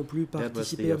jamais non plus That was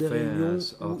participé the à des réunions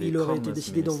affairs où of the il aurait été Commerce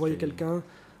décidé d'envoyer Ministry. quelqu'un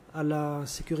à la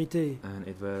sécurité. And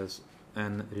it was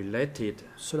unrelated.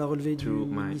 Cela relevait du To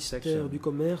my ministère section. du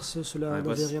Commerce, cela I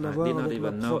n'avait rien à did voir not avec ma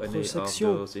even know propre any of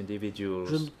section. those individuals.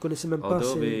 Je ne connaissais même pas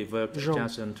Although we ces worked gens.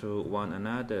 adjacent to one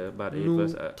another, but it Nous was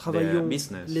their travaillions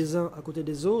business. les uns à côté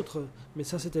des autres, mais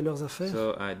ça c'était leurs affaires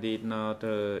So I did not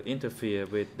interfere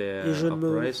with et their je ne me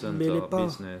operations mêlais or pas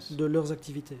business. de leurs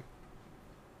activités.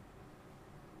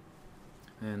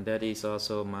 And that is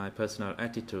also my personal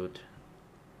attitude.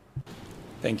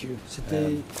 Thank you.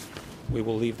 C'était We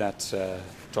will leave that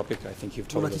topic. I think you've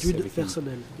mon told us attitude everything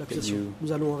personnelle, l'accusation. you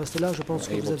Nous allons en rester là, je pense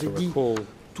que were vous able avez to dit recall.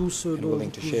 tout ce and dont vous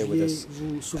willing to share with pouviez us.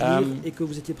 vous souvenir Um, et que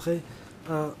vous étiez prêt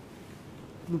à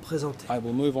nous présenter. I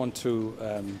will move on to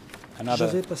Je another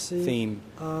vais passer theme.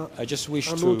 à I just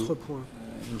wish un to autre point.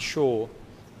 ensure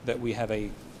that we have a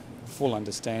full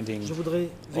understanding Je voudrais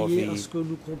of veiller à the ce que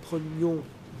nous comprenions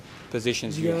positions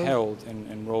you bien held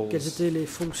and roles quelles étaient les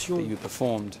that fonctions you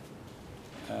performed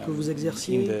que vous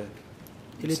exerciez in the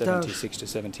et les tâches 76 to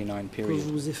 79 que period.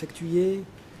 vous effectuiez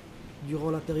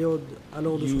durant la période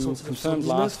allant de You 76 à confirmed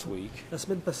 79. last week La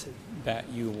semaine passée, that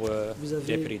you were vous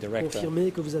avez Deputy Director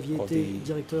confirmé que vous aviez of été the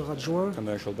directeur adjoint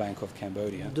Commercial Bank of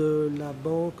Cambodia. de la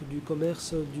Banque du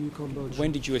commerce du Cambodge.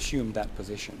 When did you assume that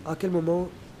position? À quel moment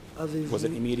Was it avez-vous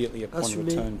immediately upon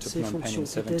assumé return to ces Phnom Penh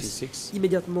fonctions? in Était-ce 76?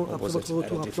 immédiatement Or après was votre it at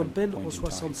retour a à Phnom different Penh point en in time?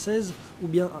 76 ou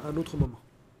bien à un autre moment?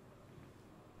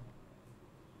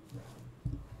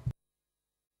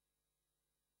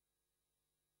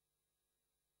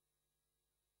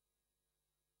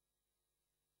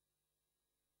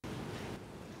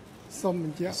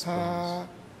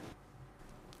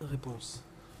 Réponse.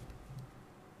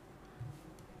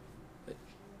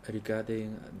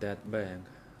 Regarding that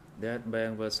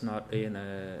bank was not in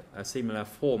a similar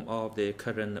form of the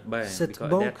current bank Cette because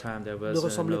banque at that time there ne was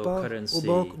ressemblait no pas aux currency.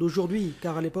 banques d'aujourd'hui,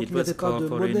 car à l'époque It il n'y was avait pas de called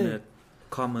Foreign monnaie.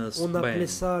 Commerce On appelait Bank.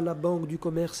 ça la banque du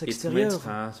commerce Its main extérieur.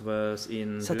 task was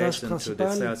in Sa tâche relation to the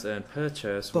principale sales and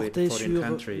purchase with portait foreign sur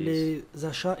countries. les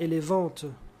achats et les ventes.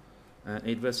 And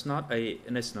it was not a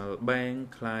national bank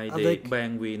like Avec the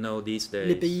bank we know these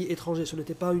les days. pays étrangers. Ce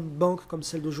n'était pas une banque comme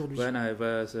celle d'aujourd'hui. When I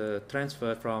was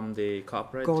transferred from the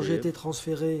Quand j'ai été cooperative,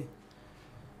 transféré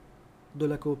de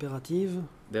la coopérative,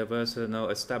 there was no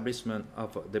establishment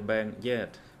of the bank yet.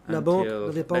 La banque until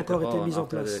n'avait pas later encore été on, mise en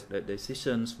after place. the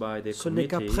decisions by the ce n'est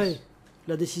qu'après committees,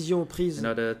 la décision prise in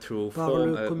order to par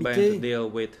form le a bank comité to deal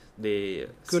with the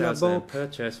que la sales and banque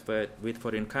purchase with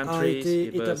foreign a countries, été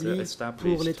it was établie pour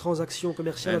established. les transactions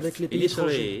commerciales And avec les pays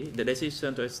étrangers. initially, the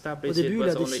decision to Au establish it début, was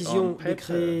la only décision on de paper.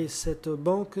 créer cette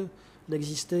banque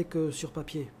n'existait que sur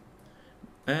papier.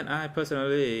 And I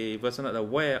personally was not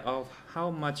aware of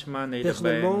how much money the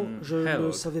Personnellement, bank je ne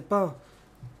held. savais pas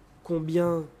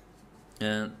combien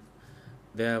And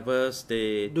there was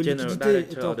the de general liquidités étaient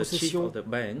director en of the chief possession of the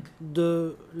bank.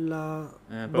 de la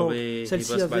And banque. probably he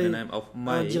Celle-ci was by the avait name of un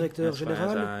May, directeur as far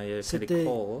général. as I can C'était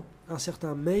recall. un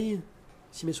certain May,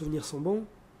 si mes souvenirs sont bons.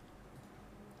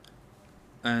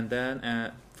 And then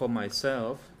for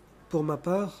myself, Pour ma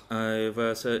part, I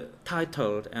was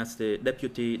titled as the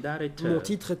deputy director. mon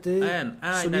titre était And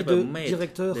I celui never de met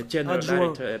directeur the general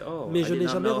adjoint. director at all. Mais I je did n'ai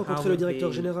not jamais know rencontré how le directeur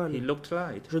he général. looked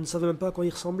like. Je ne savais même pas à quoi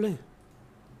il ressemblait.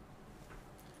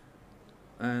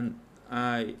 And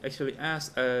I actually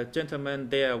asked a gentleman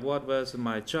there what was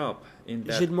my job in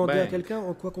that J'ai demandé à bank, quelqu'un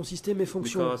en quoi consistaient mes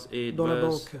fonctions because it dans la was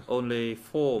banque. only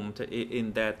formed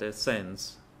in that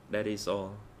sense. That is all.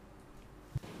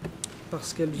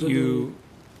 Parce qu'elle venait You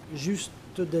juste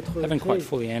d'être haven't créée, quite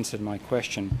fully answered my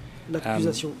question.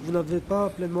 l'accusation. Vous n'avez pas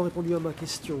pleinement répondu à ma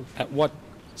question. At what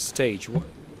stage,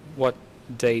 what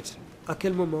date À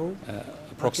quel moment,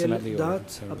 approximately, or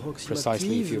date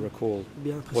precisely if you approximative, recall,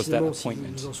 bien was that précisément si vous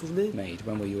appointment vous en souvenez, made?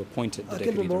 When were you appointed the à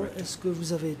quel deputy moment director? est-ce que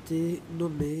vous avez été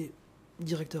nommé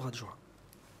directeur adjoint?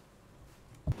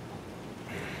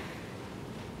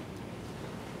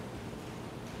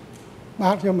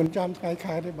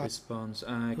 Response: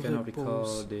 I cannot recall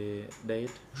Réponse. the date.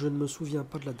 Je ne me souviens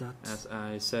pas de la date. As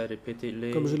I said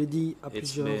repeatedly, Comme je l'ai dit à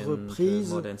it's plusieurs been reprises,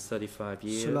 more than 35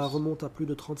 years. cela remonte à plus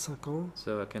de 35 ans.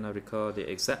 So I cannot recall the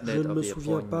exact Je date ne of me the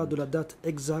souviens pas de appointment. la date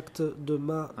exacte de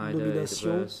ma Either it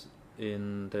nomination. was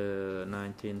in the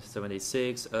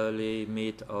 1976, early,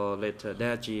 mid, or later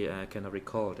that year. I cannot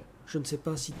recall it. Je ne sais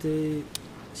pas si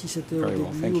c'était au Very well,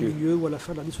 début, thank au you. milieu ou à la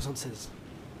fin de l'année 76.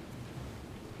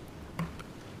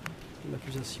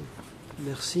 L'accusation.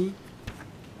 Merci.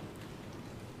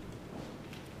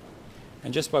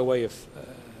 And just by way of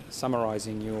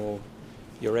summarising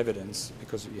your evidence,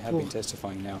 because you have been Pour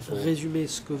testifying now for Résumer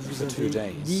ce que vous for 2 avez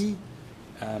days. dit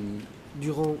um,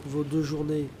 durant vos 2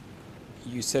 journées.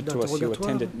 you said to us you D'interrogatoire.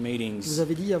 attended Vous meetings.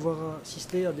 avez dit avoir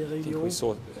assisté à des I think réunions. we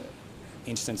saw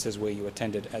instances where you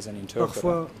attended as an interpreter.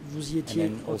 Parfois, vous y étiez And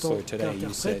then en also tant today you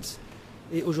qu'interprète.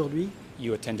 Et aujourd'hui,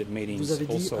 You attended meetings vous avez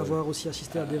dit also avoir aussi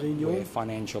assisté à des réunions where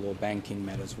financial or banking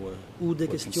matters où des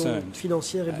were questions concerned.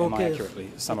 financières et Am I bancaires accurately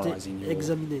summarising étaient your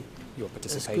examinées. your Est-ce que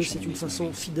participation c'est in une these façon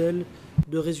meetings? fidèle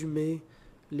de résumer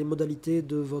les modalités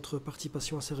de votre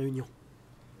participation à ces réunions?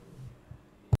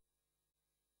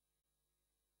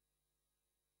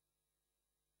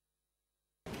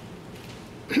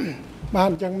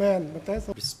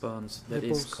 Response: that is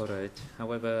Réponse. correct.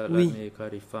 However, Oui. let me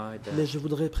clarify that Mais je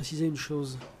voudrais préciser une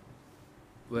chose.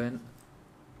 when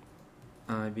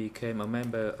I became a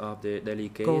member of the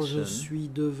Quand je delegation, suis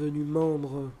devenu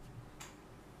membre,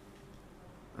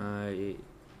 I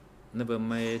never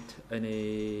made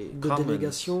any de comments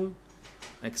délégation,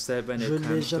 except when je it n'ai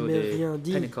comes to jamais rien the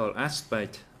dit, technical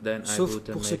aspect. Then I sauf would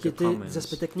pour ce make qui a était comments. des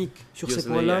aspects techniques. Sur ces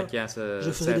Usually, points-là, I just,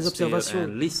 je faisais sat des still observations.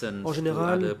 and listened En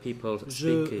général, to other people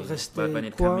je speaking. restais But when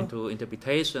it quoi? comes to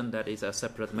interpretation, that is a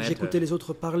separate matter. j'écoutais les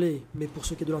autres parler, mais pour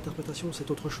ce qui est de l'interprétation, c'est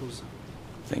autre chose.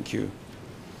 Thank you.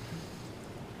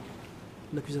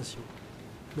 L'accusation.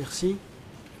 Merci.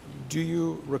 Do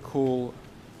you recall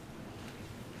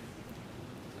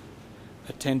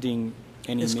attending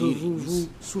any Est-ce que vous vous meetings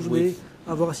souvenez with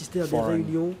avoir assisté à des foreign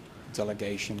réunions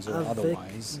delegations or avec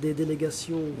otherwise des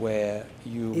délégations where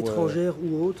you were étrangères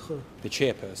ou autres, the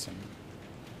chairperson?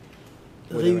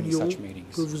 Were there any réunions such meetings?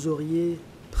 que vous auriez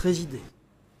présidées?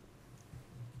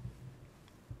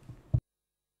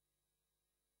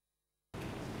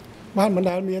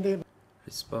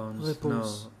 Response: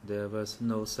 Réponse. no, there was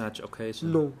no such occasion.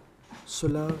 Non,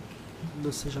 cela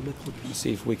ne s'est jamais produit.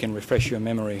 See if we can refresh your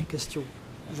memory. Question.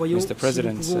 Voyons Mr. si nous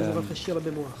President, pouvons vous rafraîchir la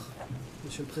mémoire.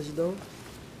 Monsieur le Président,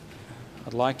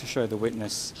 I'd like to show the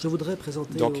witness je voudrais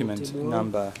présenter document au témoin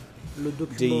number le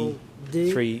document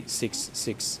D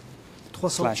 366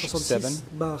 366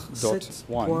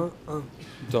 7.1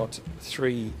 dot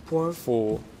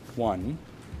 341.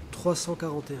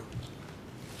 341.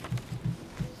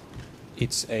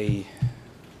 It's a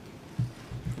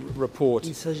report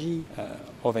Il s'agit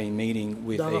of a meeting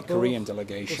with d'un a rapport Korean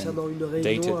delegation concernant une dated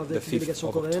réunion the avec une 5th délégation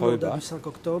of coréenne en date October du 5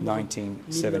 octobre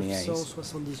 1978.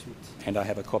 1978. And I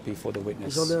have a copy for the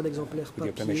witness. J'en ai un exemplaire With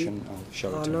your papier. permission, I'll show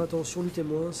À it to him. l'intention du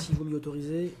témoin, si vous m'y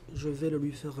autorisez, je vais le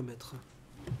lui faire remettre.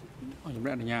 អរជំ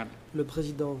រាបអនុញ្ញាត Le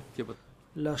président, ជាប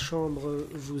la chambre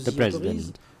vous The y autorise.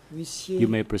 President, Huissier you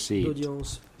may proceed.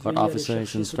 d'audience, Court veuillez aller officer is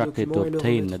chercher ce instructed document to et le obtain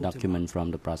the remettre au témoin. document from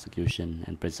the prosecution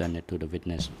and present it to the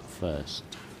witness first.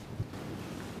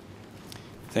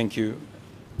 Thank you.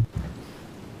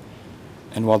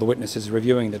 And while the witness is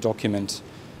reviewing the document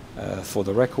for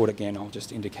the record again, I'll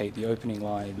just indicate the opening Le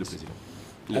lines. président.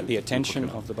 At the Le attention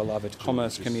procureur. of the beloved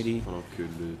Commerce Juste Committee, pendant que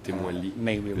le témoin lit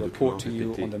may we le report document to you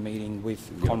répété, on the meeting with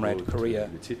il Comrade remonte Korea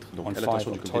le titre. Donc, on à 5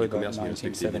 l'attention du comité de October commerce, il y a un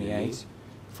spectateur 1978,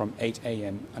 from 8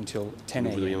 a.m. until 10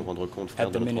 Nous voudrions a.m. rendre compte, at faire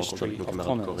the de notre rencontre Ministry avec nos of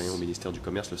camarades coréens au Commerce. ministère du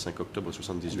Commerce le 5 octobre And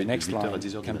 78 the de next 8h à line, 10h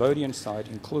du matin. Cambodian side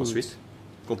includes Ensuite,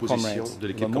 composition comrades de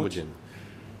l'équipe Lamut, cambodgienne.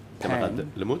 Camarades Pan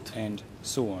Lamut, and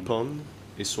Suwon. Pon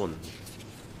et Son.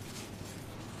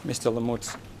 Mr.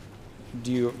 Lamut,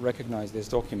 do you recognize this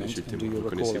document Monsieur and do Témoin, you vous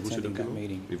recall connaissez-vous ce attending that document?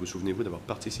 meeting? Et vous souvenez-vous d'avoir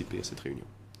participé à cette réunion?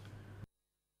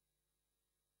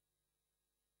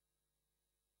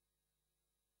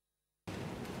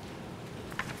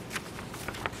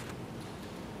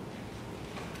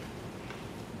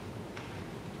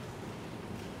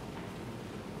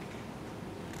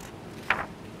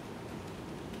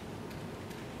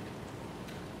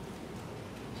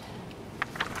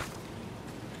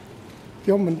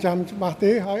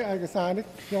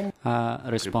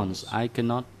 Response. I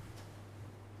cannot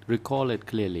recall it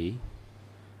clearly.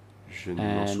 Je ne m'en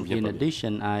And souviens in pas bien.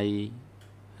 addition, I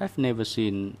have never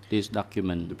seen this De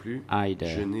document plus, je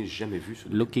either. n'ai jamais vu ce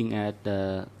document. Looking at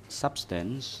the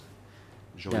substance,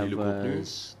 J'en there lis le contenu.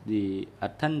 was the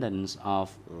attendance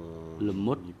of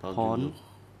Lamut, Il parle Pon,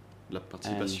 de la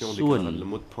participation and des camarades Suwon.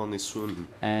 Lamut, Pon et Sun.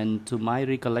 and to my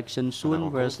recollection, Sun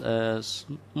was a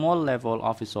small level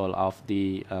official of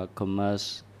the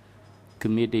Commerce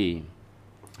Committee,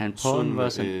 and Pon Sun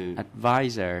was an est-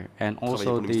 advisor and also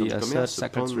pour le ministère the du third Commerce.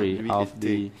 secretary Pon, lui, of the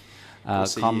était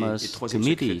conseiller et Commerce troisième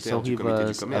Committee, secrétaire so du he comité du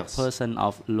was a commerce. person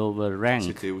of lower rank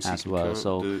C'était aussi as well. quelqu'un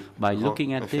So de by rang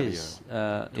looking at inférieur, these tout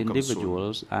comme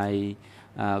individuals, I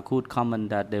could comment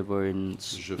that they were in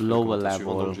Je ferai lower la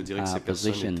commentation, level donc je dirais que ces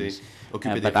personnes positions. étaient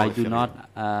occupées des But rangs I do not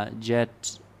inférieurs.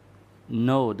 yet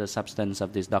know the substance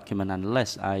of this document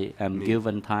unless I am Mais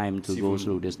given time to si go vous-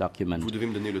 through this document. Vous devez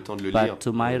me donner le temps de le lire. But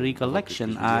to my avant que je recollection,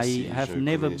 puisse vous dire I si have je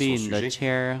never connais son been the sujet.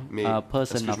 chair Mais à ce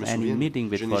person que je of me any souvienne, meeting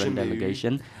with je n'ai foreign jamais eu-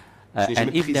 delegation. je n'ai And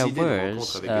jamais if there présidé de was,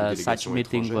 rencontre avec une such délégation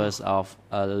meeting étrangère. was of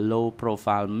a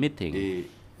low-profile meeting. Et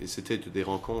c'était des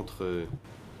rencontres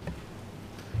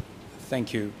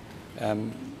Thank you.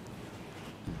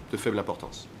 de faible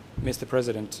importance. Mr.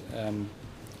 President,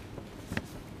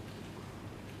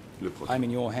 Le protocole. I'm in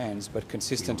your hands, but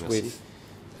consistent Merci. with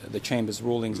the Chamber's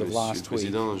rulings of Monsieur le last week,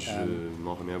 Président, je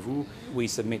m'en remets à vous. we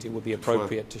submit it would be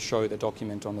appropriate to show the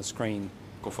document on the screen.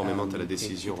 Conformément à la It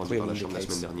décision rendue par la clearly Chambre la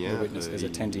semaine indicates dernière, the witness is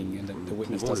attending and the nous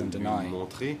witness pouvons doesn't le deny lui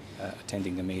montrer,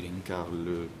 attending the meeting. car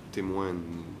le témoin,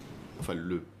 enfin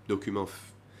le document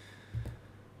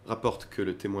rapporte que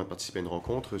le témoin a participé à une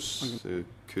rencontre, ce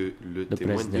que le The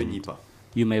témoin ne President. nie pas.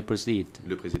 You may proceed.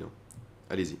 Le Président.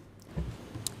 Allez-y.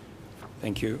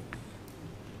 Thank you.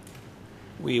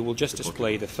 We will just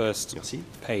display the first Merci.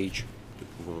 page. Nous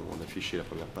pouvons en afficher la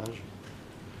première page.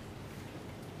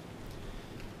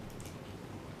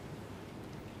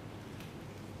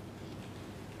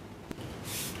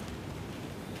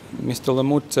 Mr.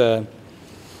 Lamut,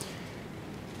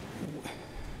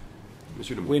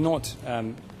 Monsieur le we're not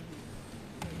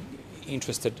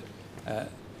interested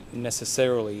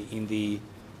necessarily in the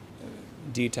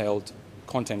detailed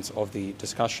contents of the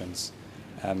discussions.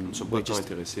 nous ne sommes We're pas tant just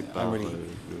intéressés par I'm really le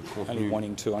only contenu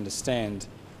wanting to understand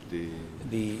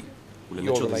des, ou la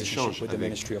your nature des relationship échanges with the avec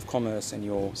Ministry of Commerce and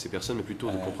your ces personnes, mais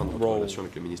plutôt de comprendre votre role relation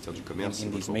avec le ministère du Commerce in et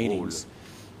these votre rôle meetings.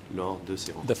 lors de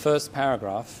ces rencontres. The first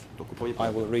paragraph Donc au premier I will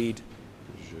paragraphe, read,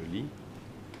 je lis.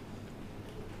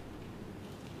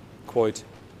 quote,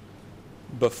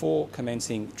 before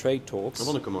commencing trade talks,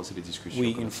 Avant de commencer les discussions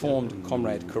we commerciales, informed nous-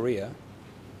 Comrade Korea,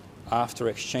 after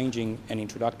exchanging an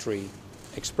introductory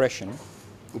expression,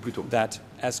 ou plutôt, that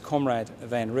as Comrade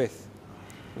Van Rith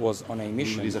was on a nous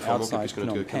mission les informons que outside puisque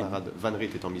notre Phnom Penh, camarade Van Riet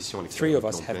est en mission à three l'extérieur of de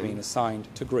us Phnom have been Penh, assigned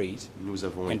to greet nous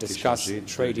avons and été discuss chargés de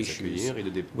trade les issues accueillir et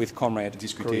de with Comrade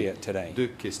discuter Korea today. de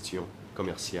questions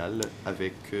commerciales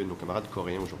avec nos camarades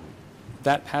coréens aujourd'hui.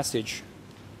 That passage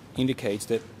indicates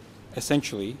that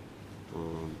essentially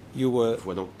On you were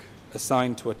voit donc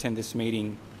assigned to attend this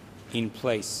meeting in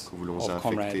place que vous l'on a of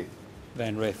Comrade affecté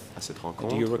Van Rith. à cette Do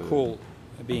rencontre you recall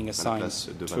being assigned place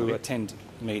de Van to Rith. attend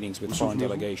meetings with Vous foreign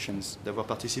souvenez-vous delegations d'avoir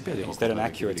participé à des Is rencontres that an avec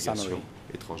des accurate délégations summary?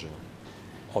 étrangères.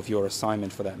 of your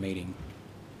assignment for that meeting?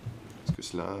 Est-ce que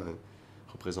cela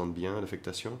représente bien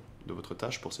l'affectation de votre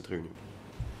tâche pour cette réunion?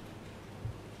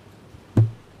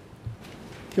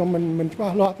 ខ្ញុំមិនច្បា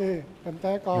ស់លាស់ទេប៉ុន្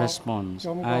តែក៏ Response. ខ្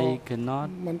ញុំក៏ I cannot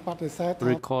មិនបដិសេធថា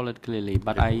recall it clearly,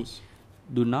 but I Réponse.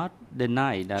 do not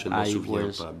deny that Je ne m'en I souviens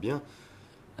was pas bien,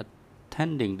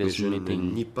 attending mais this je ne meeting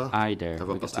nie pas either,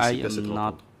 d'avoir because I participé à cette am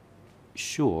not rencontre.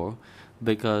 sure,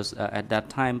 because at that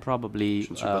time probably Je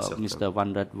ne suis pas certain. Mr. Van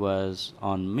Rett was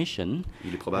on mission,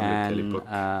 Il est probable qu'à and l'époque,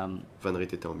 Van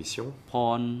Riet était en mission.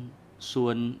 Pon,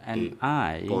 Sun, and Et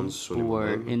I Pon, Sun et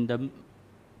were moi-même in the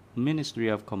Ministry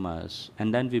of Commerce,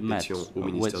 and then we met étions au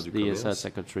ministère with du the Commerce. Third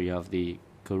Secretary of the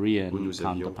Korean où nous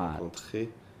avions counterpart. rencontré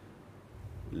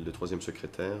le troisième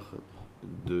secrétaire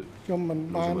de ខ្ញុំមិន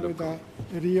បានដូចថា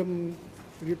រៀ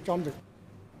បចំទៅ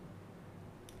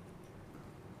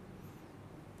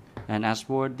And as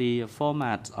for the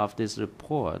format of this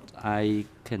report, I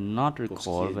cannot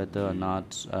recall whether or not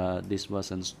this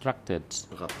was instructed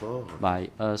rapport. by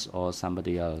us or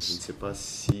somebody Je ne else. sais pas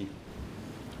si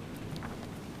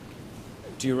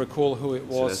Do you recall who it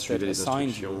was that suivait les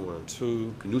assigned you instructions, to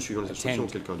que nous suivions les instructions de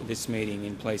attend quelqu'un d'autre. this meeting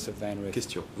in place of Van Riet?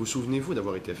 Question. Vous souvenez-vous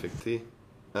d'avoir été affecté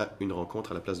à une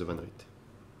rencontre à la place de Van Riet?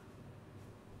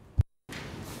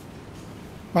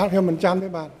 បាទខ្ញុំមិនចាំទេ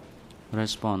បាទ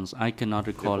Response: I cannot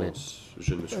recall it. Réponse.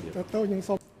 Je ne me souviens ទៅ pas. ទៅយើង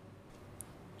សូម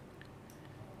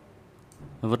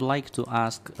I would like to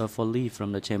ask for leave from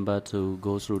the chamber to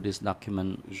go through this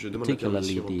document, Je demande la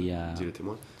particularly permission, the dit le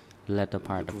témoin, latter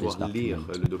part de of this pouvoir lire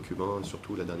document. le document,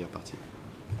 surtout la dernière partie.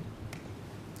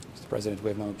 Mr. President, we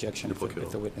have no objection Le if procureur.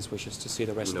 the witness wishes to see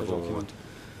the rest Nous of the n'avons document.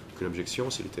 aucune objection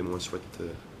si le témoin souhaite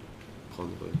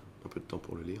prendre un peu de temps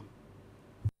pour le lire.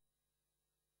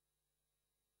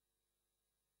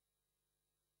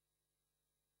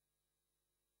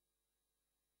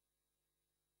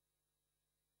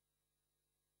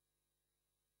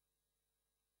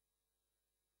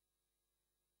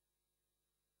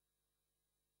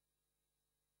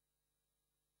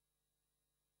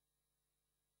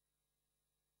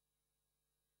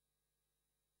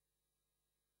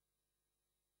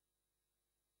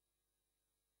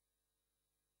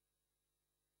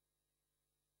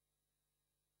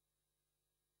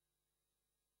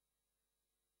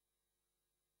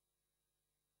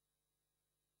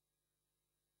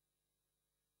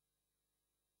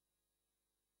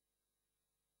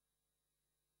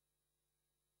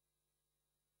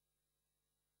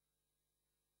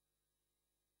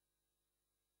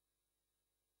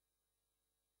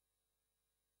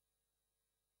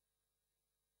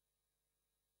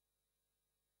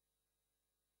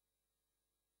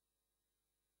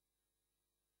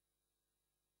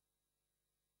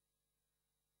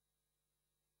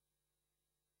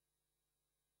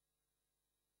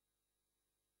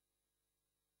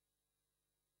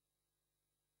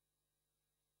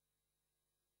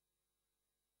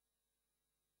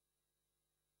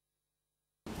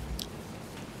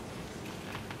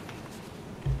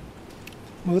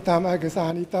មើលតាមឯកសារ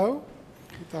នេះទៅ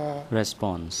គឺថា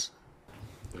Response: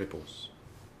 Réponse.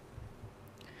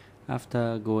 After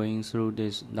going through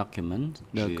this document,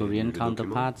 the J'ai Korean lu le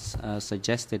counterparts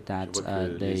suggested Je that vois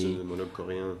que les they homologues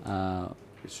coréens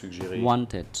suggéraient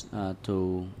wanted to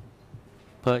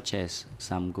purchase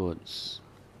some goods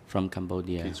from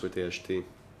Cambodia. qu'ils souhaitaient acheter.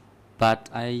 But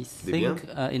I think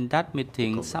biens? in that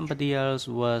meeting, Comment? somebody else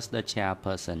was the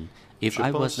chairperson. If Je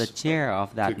I was the pense chair of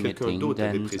that que quelqu'un meeting, d'autre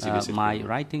avait then présidé cette my réunion.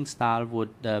 writing style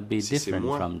would be Si c'est different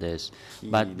moi from this. Qui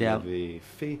But there l'avait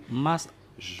fait, must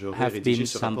j'aurais have rédigé been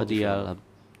ce rapport somebody différemment. else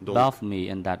Donc, above me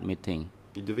in that meeting.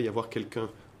 il devait y avoir quelqu'un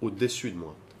au-dessus de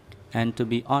moi And to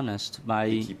be honest, et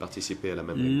by qui participait à la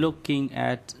même réunion. looking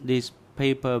at this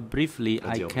paper briefly,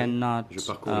 À I dire vrai, cannot je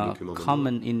parcours le document de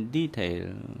comment in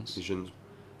details Et je ne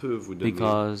peux vous donner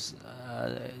because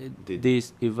des- this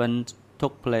event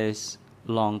took place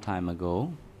long time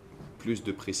ago, plus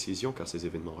de précision car ces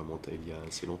événements remontaient il y a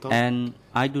assez longtemps. and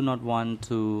I do not want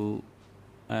to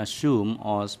assume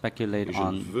or speculate Et je ne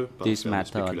on veux pas this faire de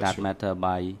matter or that spéculation matter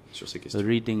by sur ces questions.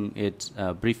 reading it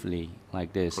briefly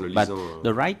like this. En le But lisant,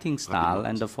 the writing style rapidement.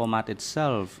 and the format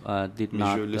itself did Mais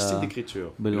not le style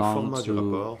d'écriture, le belong format du to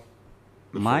rapport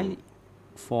me my font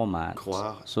format,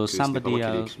 croire so que ce n'est pas somebody moi qui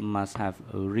l'ai else écrit. must have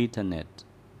written it.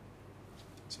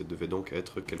 Ça devait donc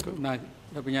être quelqu'un. ណា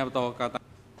បញ្ញាបន្តការតា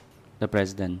The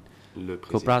President. Le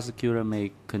président, Co-prosecutor may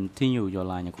continue your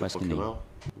line of le questioning. procureur,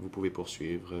 vous pouvez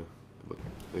poursuivre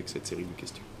avec cette série de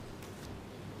questions.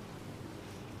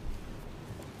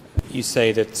 You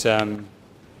say that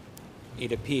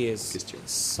it appears Question.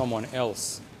 someone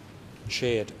else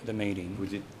chaired the meeting. Vous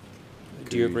dites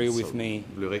Do you agree qu'il with me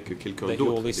semblerait que quelqu'un that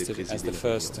you're d'autre ait listed as présidé the la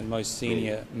first réunion. and most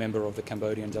senior member of the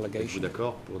Cambodian Êtes-vous delegation?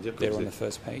 d'accord pour dire que There vous on the êtes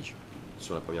first page.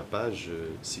 sur la première page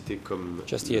cité comme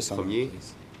Just le yes or no, premier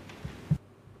please.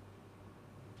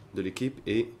 de l'équipe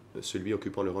et celui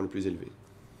occupant le rang le plus élevé? "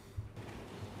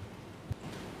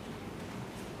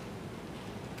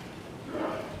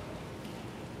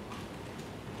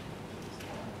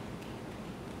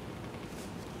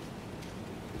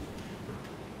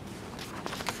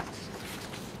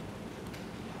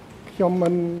ខ្ញុំមិ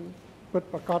នពិត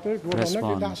ប្រាកដទេព្រោះនៅហ្នឹង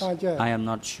គេដាក់ Response: ថាចេះ I am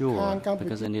not sure Cambodia-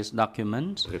 because in this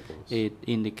document Réponse. it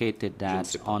indicated ne that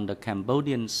sais pas. on the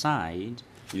Cambodian side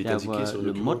Il est there indiqué were sur le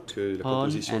document Lemut, que la Pon,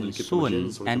 composition de and l'équipe Sun,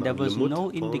 homogène sont les and there camarades was Lemut, no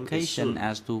Pon et indication Sun.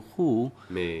 as to who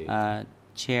Mais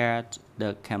chaired the il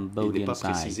n'est Cambodian pas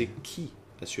side. précisé qui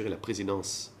assurait la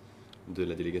présidence de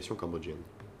la délégation cambodgienne.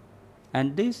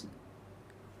 And this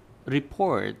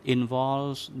report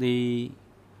involves the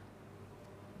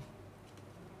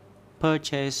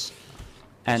purchase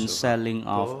and Ce selling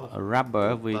of rapport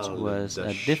rubber, which parle was a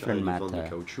d'achat different et de vente de matter.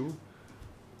 caoutchouc,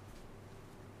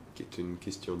 qui est une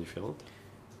question différente.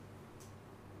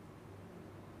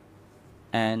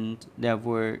 And there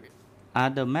were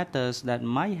other matters that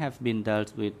might have been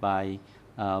dealt with by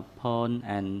Pon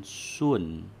and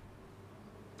Sun.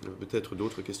 Peut-être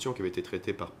d'autres questions qui avaient été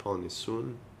traitées par Pon et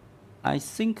Sun. I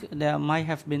think there might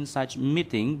have been such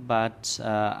meeting, but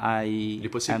I est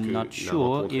possible am que not la sure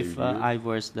rencontre ait if eu lieu. I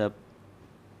was the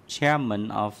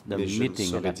chairman of the Mais je ne meeting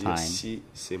at saurais that dire time. si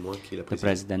c'est moi qui la The préside.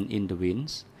 president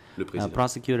intervenes. Le président.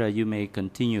 Prosecutor, you may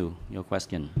continue your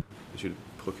question. Monsieur le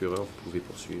procureur, vous pouvez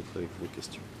poursuivre avec vos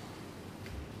questions.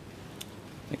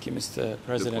 Thank you, Mr. Le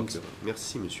President. procureur.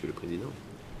 Merci, Monsieur le Président.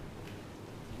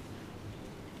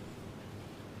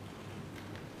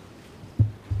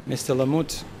 Mr.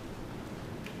 Lamut,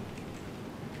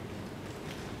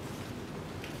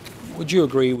 would you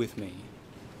agree with me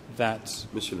that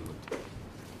Monsieur Lemut,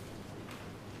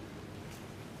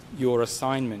 your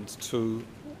assignment to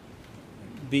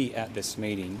be at this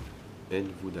meeting,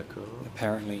 êtes-vous d'accord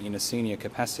apparently in a senior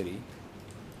capacity,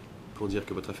 pour dire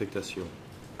que votre affectation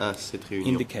à cette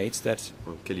réunion indicates that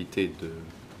en qualité de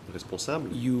responsable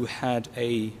you had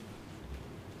a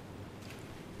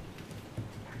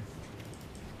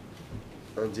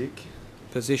indique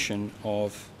position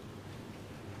of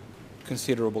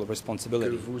considerable que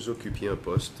responsibility vous occupiez un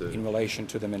poste in relation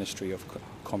to the Ministry of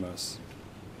Commerce?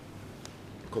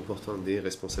 comportant des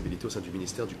responsabilités au sein du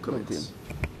ministère du Commerce.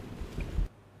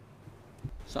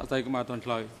 សាកសីកុំអត់ទាន់ឆ្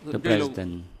លើយ The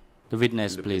President, the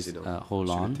witness, Le please Président. hold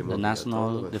Monsieur le on. témoin The doit National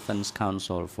attendre. Defense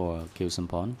Counsel for Khieu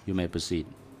Samphan, you may proceed.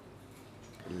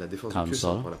 La défense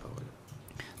Counsel. du Khieu prend la parole.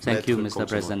 Thank you, Maître Mr.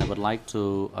 President. I Comte would like to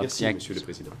Merci, object Monsieur le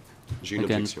Président. J'ai une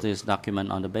against objection. this document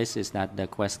on the basis that the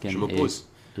Je question m'oppose. is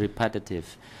repetitive,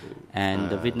 and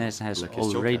the witness has la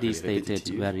question already car elle est stated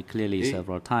répétitive, very clearly et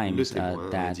several le times témoin a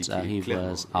that indiqué he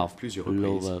clairement was à of plusieurs reprises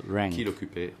lower rank. qu'il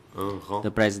occupait un rang The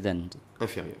President,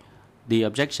 inférieur. the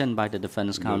objection by the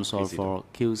Defense Le Counsel Président. for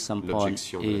Khieu Samphan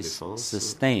L'objection de la is défense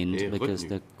sustained est because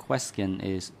retenue. the question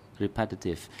is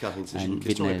repetitive, Car il s'agit d'une and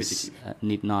question witness répétitive.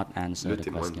 need not answer Le the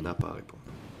témoin question. n'a pas à répondre.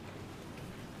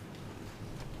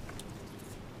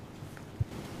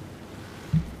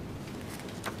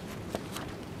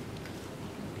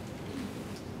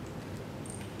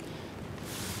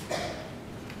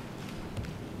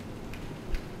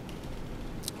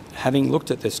 Having looked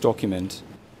at this document,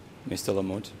 Mr.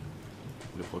 Lamut,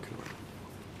 Le procureur.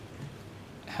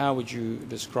 how would you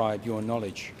describe your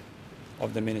knowledge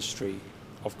of the Ministry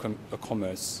of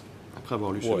Commerce? Après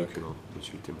avoir lu ce Work. document,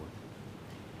 Monsieur le témoin,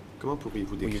 comment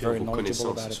pourriez-vous Were you décrire very vos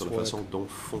knowledgeable connaissances about sur its la work? façon dont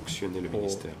fonctionnait le Or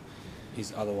ministère,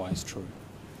 is otherwise true?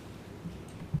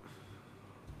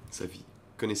 sa vie?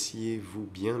 Connaissiez-vous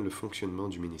bien le fonctionnement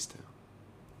du ministère?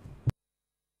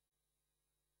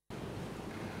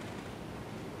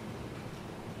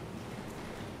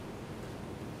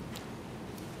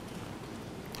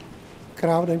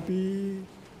 Krauw ទាំងពី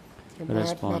រខ្ញុំអាច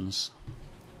Response.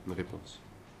 Une réponse.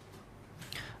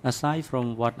 Aside from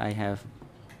what I have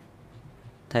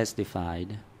testified,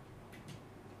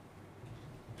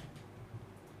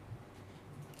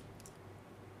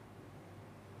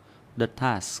 the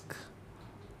task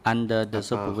under the À part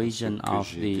supervision ce que of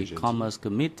j'ai the déjà dit, Commerce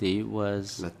Committee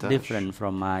was la tâche different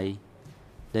from my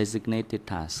designated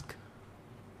task.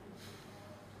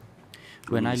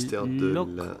 Au When I ministère look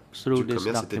through du this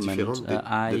Commerce était document, différente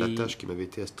de la I tâche qui m'avait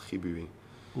été attribuée.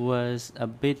 was a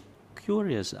bit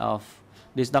curious of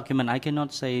this document. I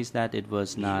cannot say that it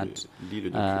was not Je lis le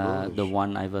document, the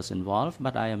one I was involved,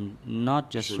 but I am not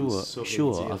just je ne sure, saurais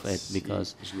sure dire of it si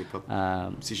because je n'ai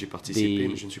pas, si j'ai participé,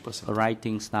 mais je ne suis pas the certain.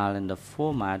 writing style and the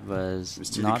format was Le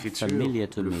style not d'écriture, familiar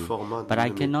to le me. format But ne I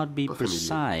m'est cannot be pas familier.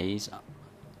 precise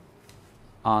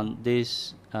on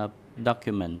this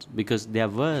document because there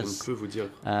Je ne was peux vous dire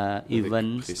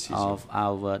events précision. of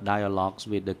our dialogues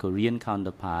with the Korean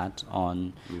counterpart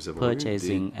on Nous avons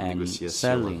purchasing eu des and négociations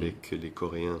selling avec les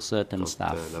Coréens certain quant à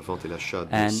stuff. la vente et l'achat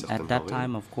de And certains at that denrées.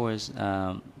 time, of course,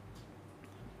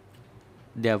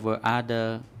 there were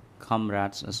other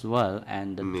comrades as well,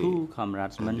 and the Mais two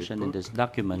comrades à mentioned in l'époque, this il y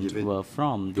document avait were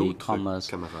from the d'autres Commerce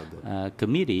camarades.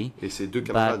 Committee, Et ces deux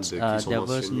camarades but qui sont there was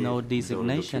mentionnés no dans le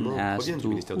designation document as proviennent du to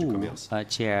ministère du who Commerce.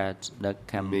 chaired the Mais il n'est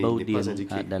pas Cambodian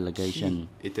indiqué delegation.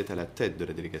 qui était à la tête de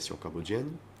la délégation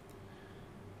cambodgienne.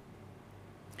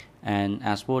 And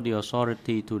as for the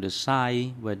authority to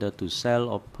decide whether to sell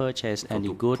or purchase Quant any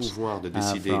au goods pouvoir de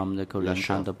décider from the Korean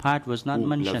l'achat counterpart was not ou la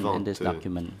mentioned in this vente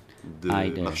document de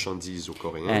either. marchandises aux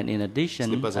Coréens, And in ce n'est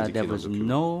addition, pas indiqué there dans le was document.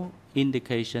 no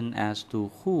indication as to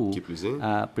who Qui plus est,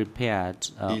 prepared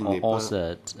il or n'est pas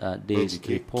authored this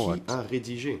indiqué report. qui a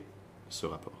rédigé ce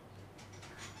rapport.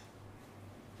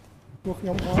 ពួកខ្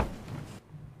ញុំអត់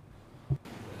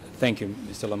Thank you,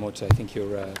 Mr. Lamote. I think your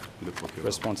Le procureur.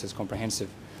 response is comprehensive.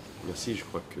 Merci, je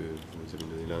crois que vous avez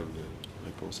donné là une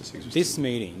réponse assez This exhaustive.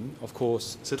 meeting, of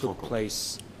course, Cette took rencontre,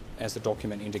 place, as the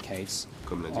document indicates,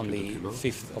 comme l'indique on le the document,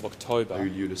 5th of October, a eu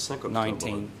lieu le 5 octobre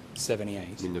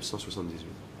 1978. 1978.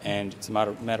 And it's a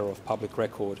matter of public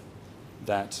record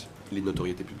that Les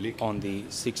notoriétés publiques on the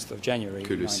 6th of January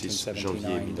que le 6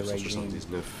 janvier 1979, the regime,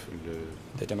 1979,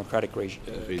 the democratic régime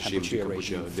du Kampuchea Cambodge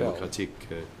regime fell. démocratique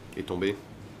est tombé.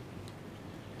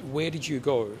 Where did you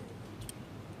go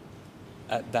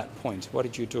at that point? What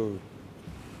did you do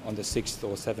on the 6th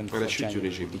or 7th À la of chute du January?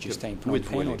 régime, Did you stay in où Phnom êtes-vous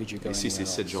Penh or allé? did you go Et si c'est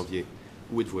anywhere 7 else? janvier,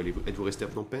 où êtes-vous allé? Êtes-vous resté à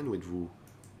Phnom Penh ou êtes-vous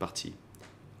parti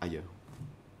ailleurs?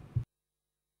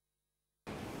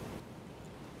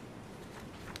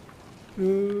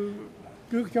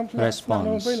គឺខ្ញុំឆ្លង Response. ក្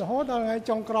នុងពេលរហូតដល់ថ្ងៃ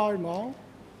ចុងក្រោយហ្មង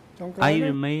ចុងក្រោយ I នេះ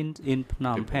remained in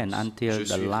Phnom Penh Réponse. until Je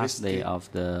the suis last resté day of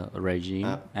the regime,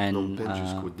 à Phnom and Penh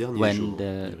jusqu'au dernier when jour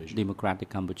the du régime. Democratic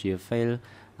Cambodia fell,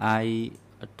 I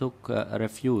took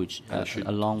refuge À la chute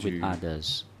along with du others.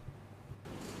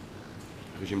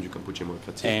 Régime du Cambodge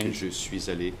démocratique, And et je suis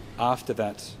allé After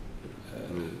that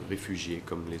me réfugier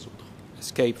comme les autres.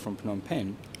 escape from Phnom Penh,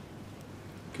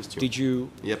 Question. did you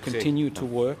Et après continue to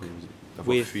work avoir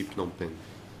with fui Phnom Penh,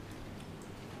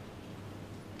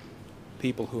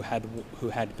 people who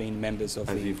had been members of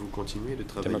the avez-vous continué de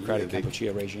travailler Democratic avec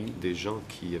Kampuchea regime? des gens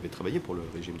qui avaient travaillé pour le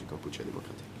régime du Cambodge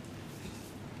démocratique?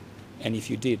 And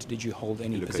if you did you hold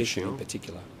any Le cas position in échéant,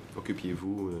 particular?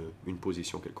 Occupiez-vous une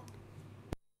position quelconque?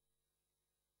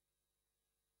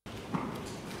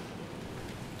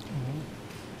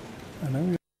អាហ្នឹង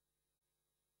វា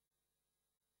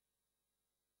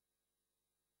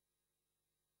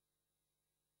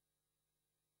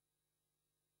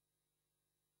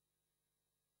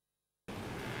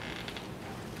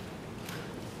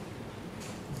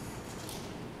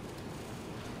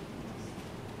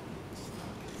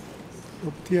លោ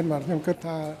កប្រធានបាទខ្ញុំគិត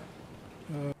ថា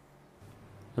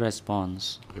Response.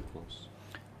 Réponse.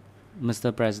 Mr.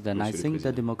 President, I Monsieur le think the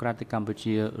Président. Democratic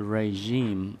Cambodia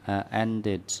regime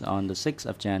ended on the 6th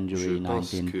of January Je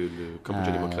pense que le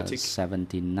Cambodge démocratique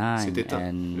 1979, s'est éteint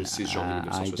and le 6 janvier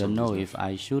I don't know 1979. if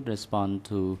I should respond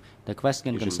to the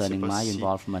question Et je ne sais concerning pas my si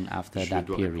involvement after je that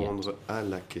dois period. répondre à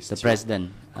la The question President,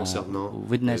 concernant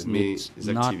witness mes needs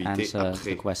not activités answer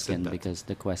après the question cette date. because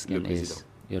the question Le is Président.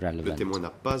 Le irrelevant. témoin n'a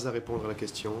pas à répondre à la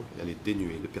question, elle est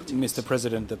dénuée de pertinence. Mr.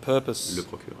 President, the purpose, Le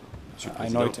procureur. Monsieur le I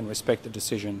Président, note and respect the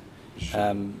decision.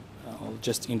 I'll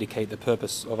just indicate the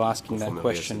purpose of asking that conformément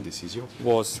à question cette décision,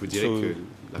 was je vous dirais que to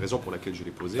la raison pour laquelle je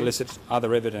l'ai posée, elicit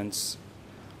other evidence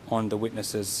on the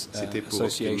witnesses' C'était pour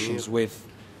associations obtenir with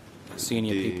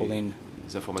senior des people in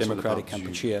informations de la part Democratic du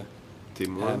Kampuchea.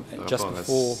 témoin par Just rapport à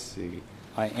before ses-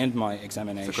 I end my sa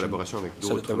examination collaboration avec so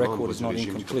that d'autres the record membres is du not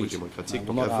régime du Cambodge incomplete. I démocratique. will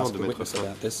Donc not avant ask de the mettre witness fin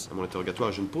about this. à mon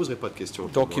interrogatoire, je ne poserai pas de questions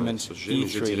Document à ce sujet, mais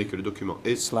je E3 dirais que le document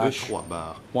est slash E3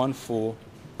 bar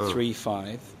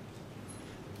 1435,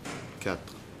 4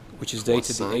 which is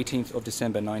dated the 3-5, 18th of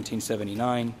December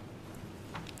 1979,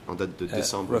 en date de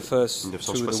décembre refers to the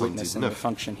witness and the 1979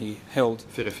 function he held.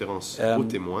 fait référence au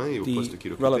témoin et au poste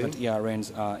qu'il The relevant occupait.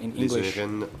 ERNs are in Les English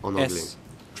ERN en anglais. S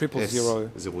 000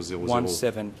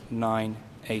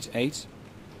 17988,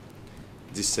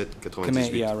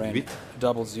 Khmer ERN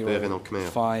 1798, ERN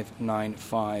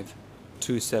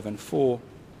 595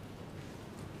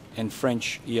 and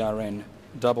French ERN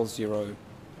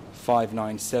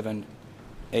 00597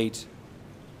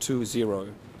 820.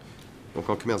 donc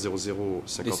en Khmer 00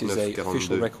 This is 59 a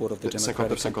official 42 record of the 59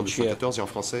 Democratic 52 Kampuchea 14 et en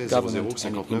français 00 government, and it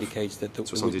 59 indicates that the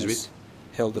 78 witness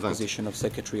held the 20. position of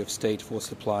Secretary of State for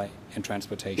Supply and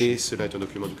Transportation. et cela est un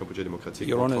document du Cambodge démocratique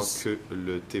Your montrant Honours, que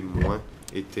le témoin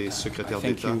était I secrétaire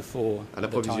thank d'État you for à the time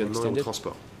l'approvisionnement et au extended.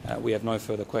 transport. We have no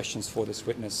further questions for this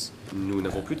witness. Nous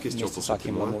n'avons plus de questions Mr. pour ce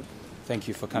Sakim témoin. Lamot, thank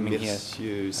you for coming here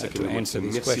Monsieur Sakim to Lamot, answer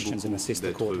these merci questions and assist the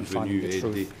beaucoup court d'être in finding venu the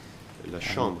aider truth. la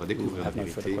Chambre à découvrir la have no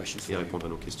further vérité questions et for à you. répondre à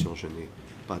nos questions. Je n'ai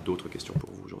pas d'autres questions pour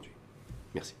vous aujourd'hui.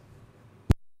 Merci.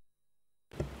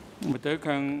 មកទៅ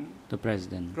ខាង The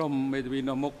President. ក្រុមមេធាវី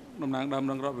នៅមុខតំណាងដើម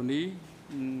រដ្ឋវិនី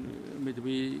មេធា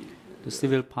វី The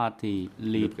civil party Le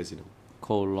lead président.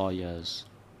 co-lawyers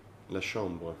La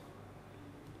Chambre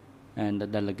and the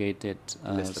delegated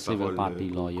laisse la civil parole party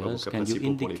aux lawyers. avocats Can you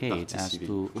principaux pour les indicate parties as civiles.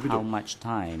 to Pouvez-vous how donc- much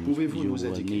time Pouvez-vous you nous will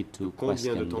indiquer need to de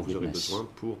combien de question temps the vous aurez witness? besoin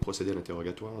pour procéder à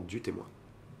l'interrogatoire du témoin?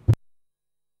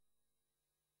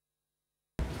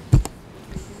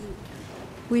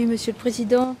 Oui, Monsieur le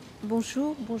Président,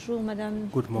 bonjour. Bonjour, Madame,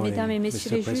 Good morning, Mesdames et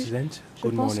Messieurs Mr. les juges. President. Je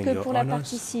Good pense morning, que Your pour la Honours.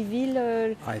 partie civile,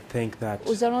 I think that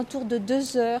aux alentours de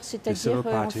 2 heures, c'est-à-dire civil en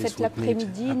parties fait would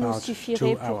l'après-midi, need nous about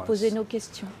suffirait 2 pour hours. poser nos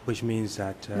questions. which means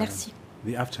that Merci.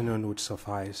 the afternoon would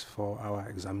suffice for our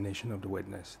examination of the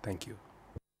witness. Thank you.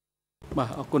 បាទ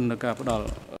អរគុណនៅការផ្ដល់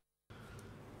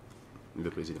Le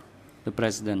président. The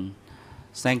President,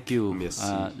 thank you,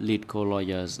 Merci. lead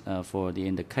co-lawyers, for the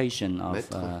indication of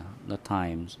Maître. the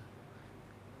times.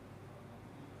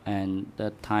 And the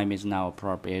time is now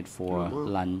appropriate for Le moment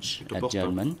lunch est opportun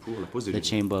adjournment. pour la pause The déjeuner.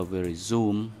 chamber will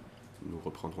resume Nous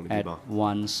reprendrons les at débats.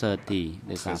 1:30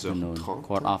 this 13h30, afternoon.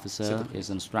 Court officer cet après-midi. is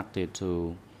instructed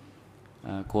to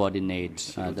coordinate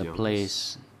Ici, the l'audience. place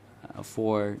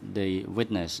for the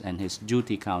witness and his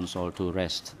duty counsel to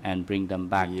rest and bring them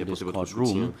back Et to this apportez votre courtroom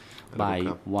soutien by à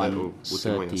l'avocat, au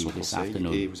témoin et à son 1:30 this conseil, et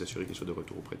afternoon. vous assurer qu'il soit de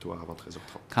retour au prétoire avant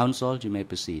 13h30. Counsel, you may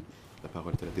proceed. La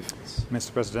parole est à la défense.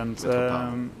 Mr. President,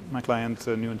 Votre my client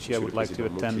Nguyen Chia Monsieur would le like to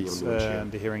Président, mon attend client Nguyen Chia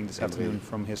the hearing this aimerait afternoon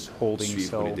from his holding Suivre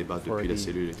cell les débats for depuis la the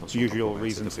cellule détention usual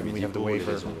temporaire cet reasons, and we après-midi have the pour les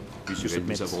waiver raisons to usuelles.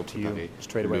 submit Nous avons to you préparé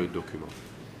straight away. le document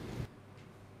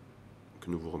que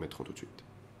nous vous remettrons tout de suite.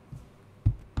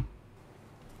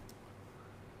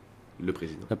 Le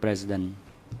président. The President,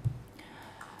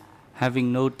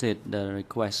 having noted the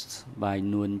request by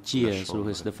Nguyen Chia through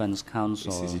his defense est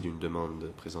counsel saisi d'une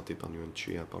demande présentée par Nguyen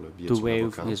Chia par le biais to de son waive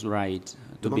avocat his right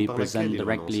to demande be par laquelle present il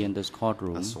directly renonce in this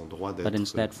courtroom, à son droit but d'être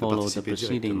instead de follow the participer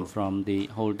proceeding directement from the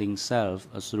holding cell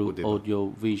through au débat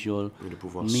audio-visual et de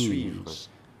pouvoir suivre means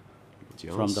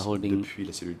l'audience from the holding depuis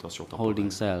la cellule de détention holding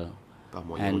temporaire cell. par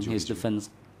moyen And his audiovisuel. defense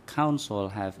counsel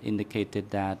have indicated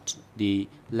that the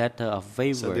letter of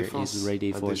waiver défense is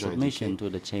ready a for déjà submission indiqué to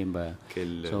the chamber.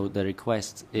 Qu'elle So the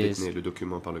request is détenait le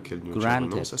document par lequel Nguyen Chia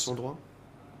granted. renonce à son droit.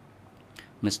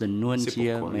 Mr. Nguyen C'est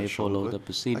Chia pourquoi may la follow Chambre the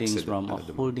proceedings accède from à a la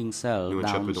demande. holding cell Nguyen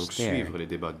Chia peut donc downstairs suivre les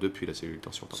débats depuis la cellule de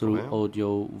détention through temporaire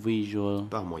audio-visual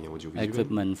par moyen audiovisuel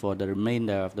equipment for the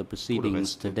remainder of the pour le proceedings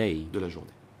reste today. de la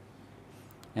journée.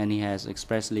 And he has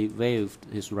expressly waived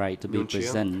his right to be Nguyen Chia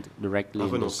present directly a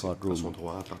in this renoncé à son courtroom.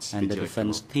 droit à participer And the directement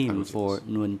defense à team l'audience. for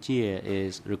Nguyen Chia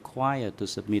is required to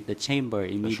submit the chamber La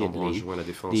Chambre immediately enjoint la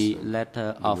défense the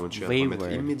letter de of Nguyen Chia à remettre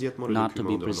waiver immédiatement le not to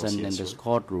be document de present in this renonciation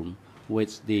courtroom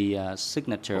with the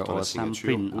signature portant or la some signature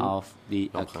print ou of the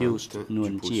accused l'empreinte du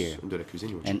Nguyen pouce Chia. de l'accusé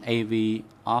Nguyen An Chia. AV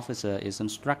officer is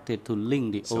instructed to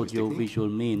link the Service audio-visual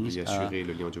means Lui assurer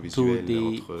le lien to audiovisuel the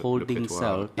entre le holding prétoire cell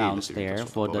et la cellule de downstairs détention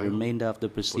for the temporaire. remainder of the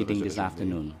proceeding de la this journée.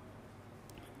 afternoon.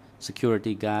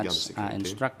 Security guards Gardes de are sécurité.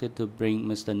 instructed to bring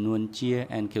Mr. Nguyen Chia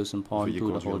and Kyo Sampon Veuillez to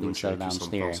the conduire holding Nguyen Chia cell et Kyo Sampon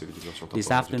downstairs. en cellule de détention This temporaire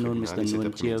du afternoon, tribunal Mr. et cet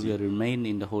Nguyen Chia après-midi. will remain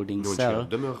in the holding Nguyen Chia cell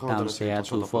demeurera dans la cellule de downstairs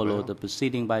détention to follow temporaire the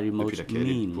proceeding by depuis remote laquelle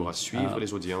il pourra means suivre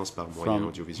les audiences par moyen from his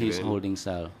audiovisuel. holding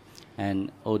cell. And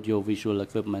audio-visual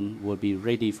equipment will be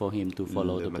ready for him to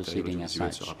follow Le the matériel proceeding as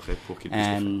audiovisuel such. sera prêt pour qu'il puisse le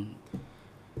faire. And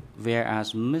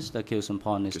whereas Mr. Kyo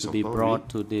Sampon is Kyo to be Sampon,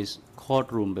 brought lui, to this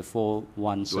courtroom before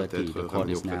Doit 1:30, être the court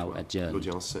ramené au is now prétoire. adjourned.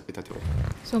 L'audience est interrompue.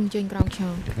 សូមអញ្ជើញក្រោមខ្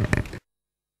ញុំ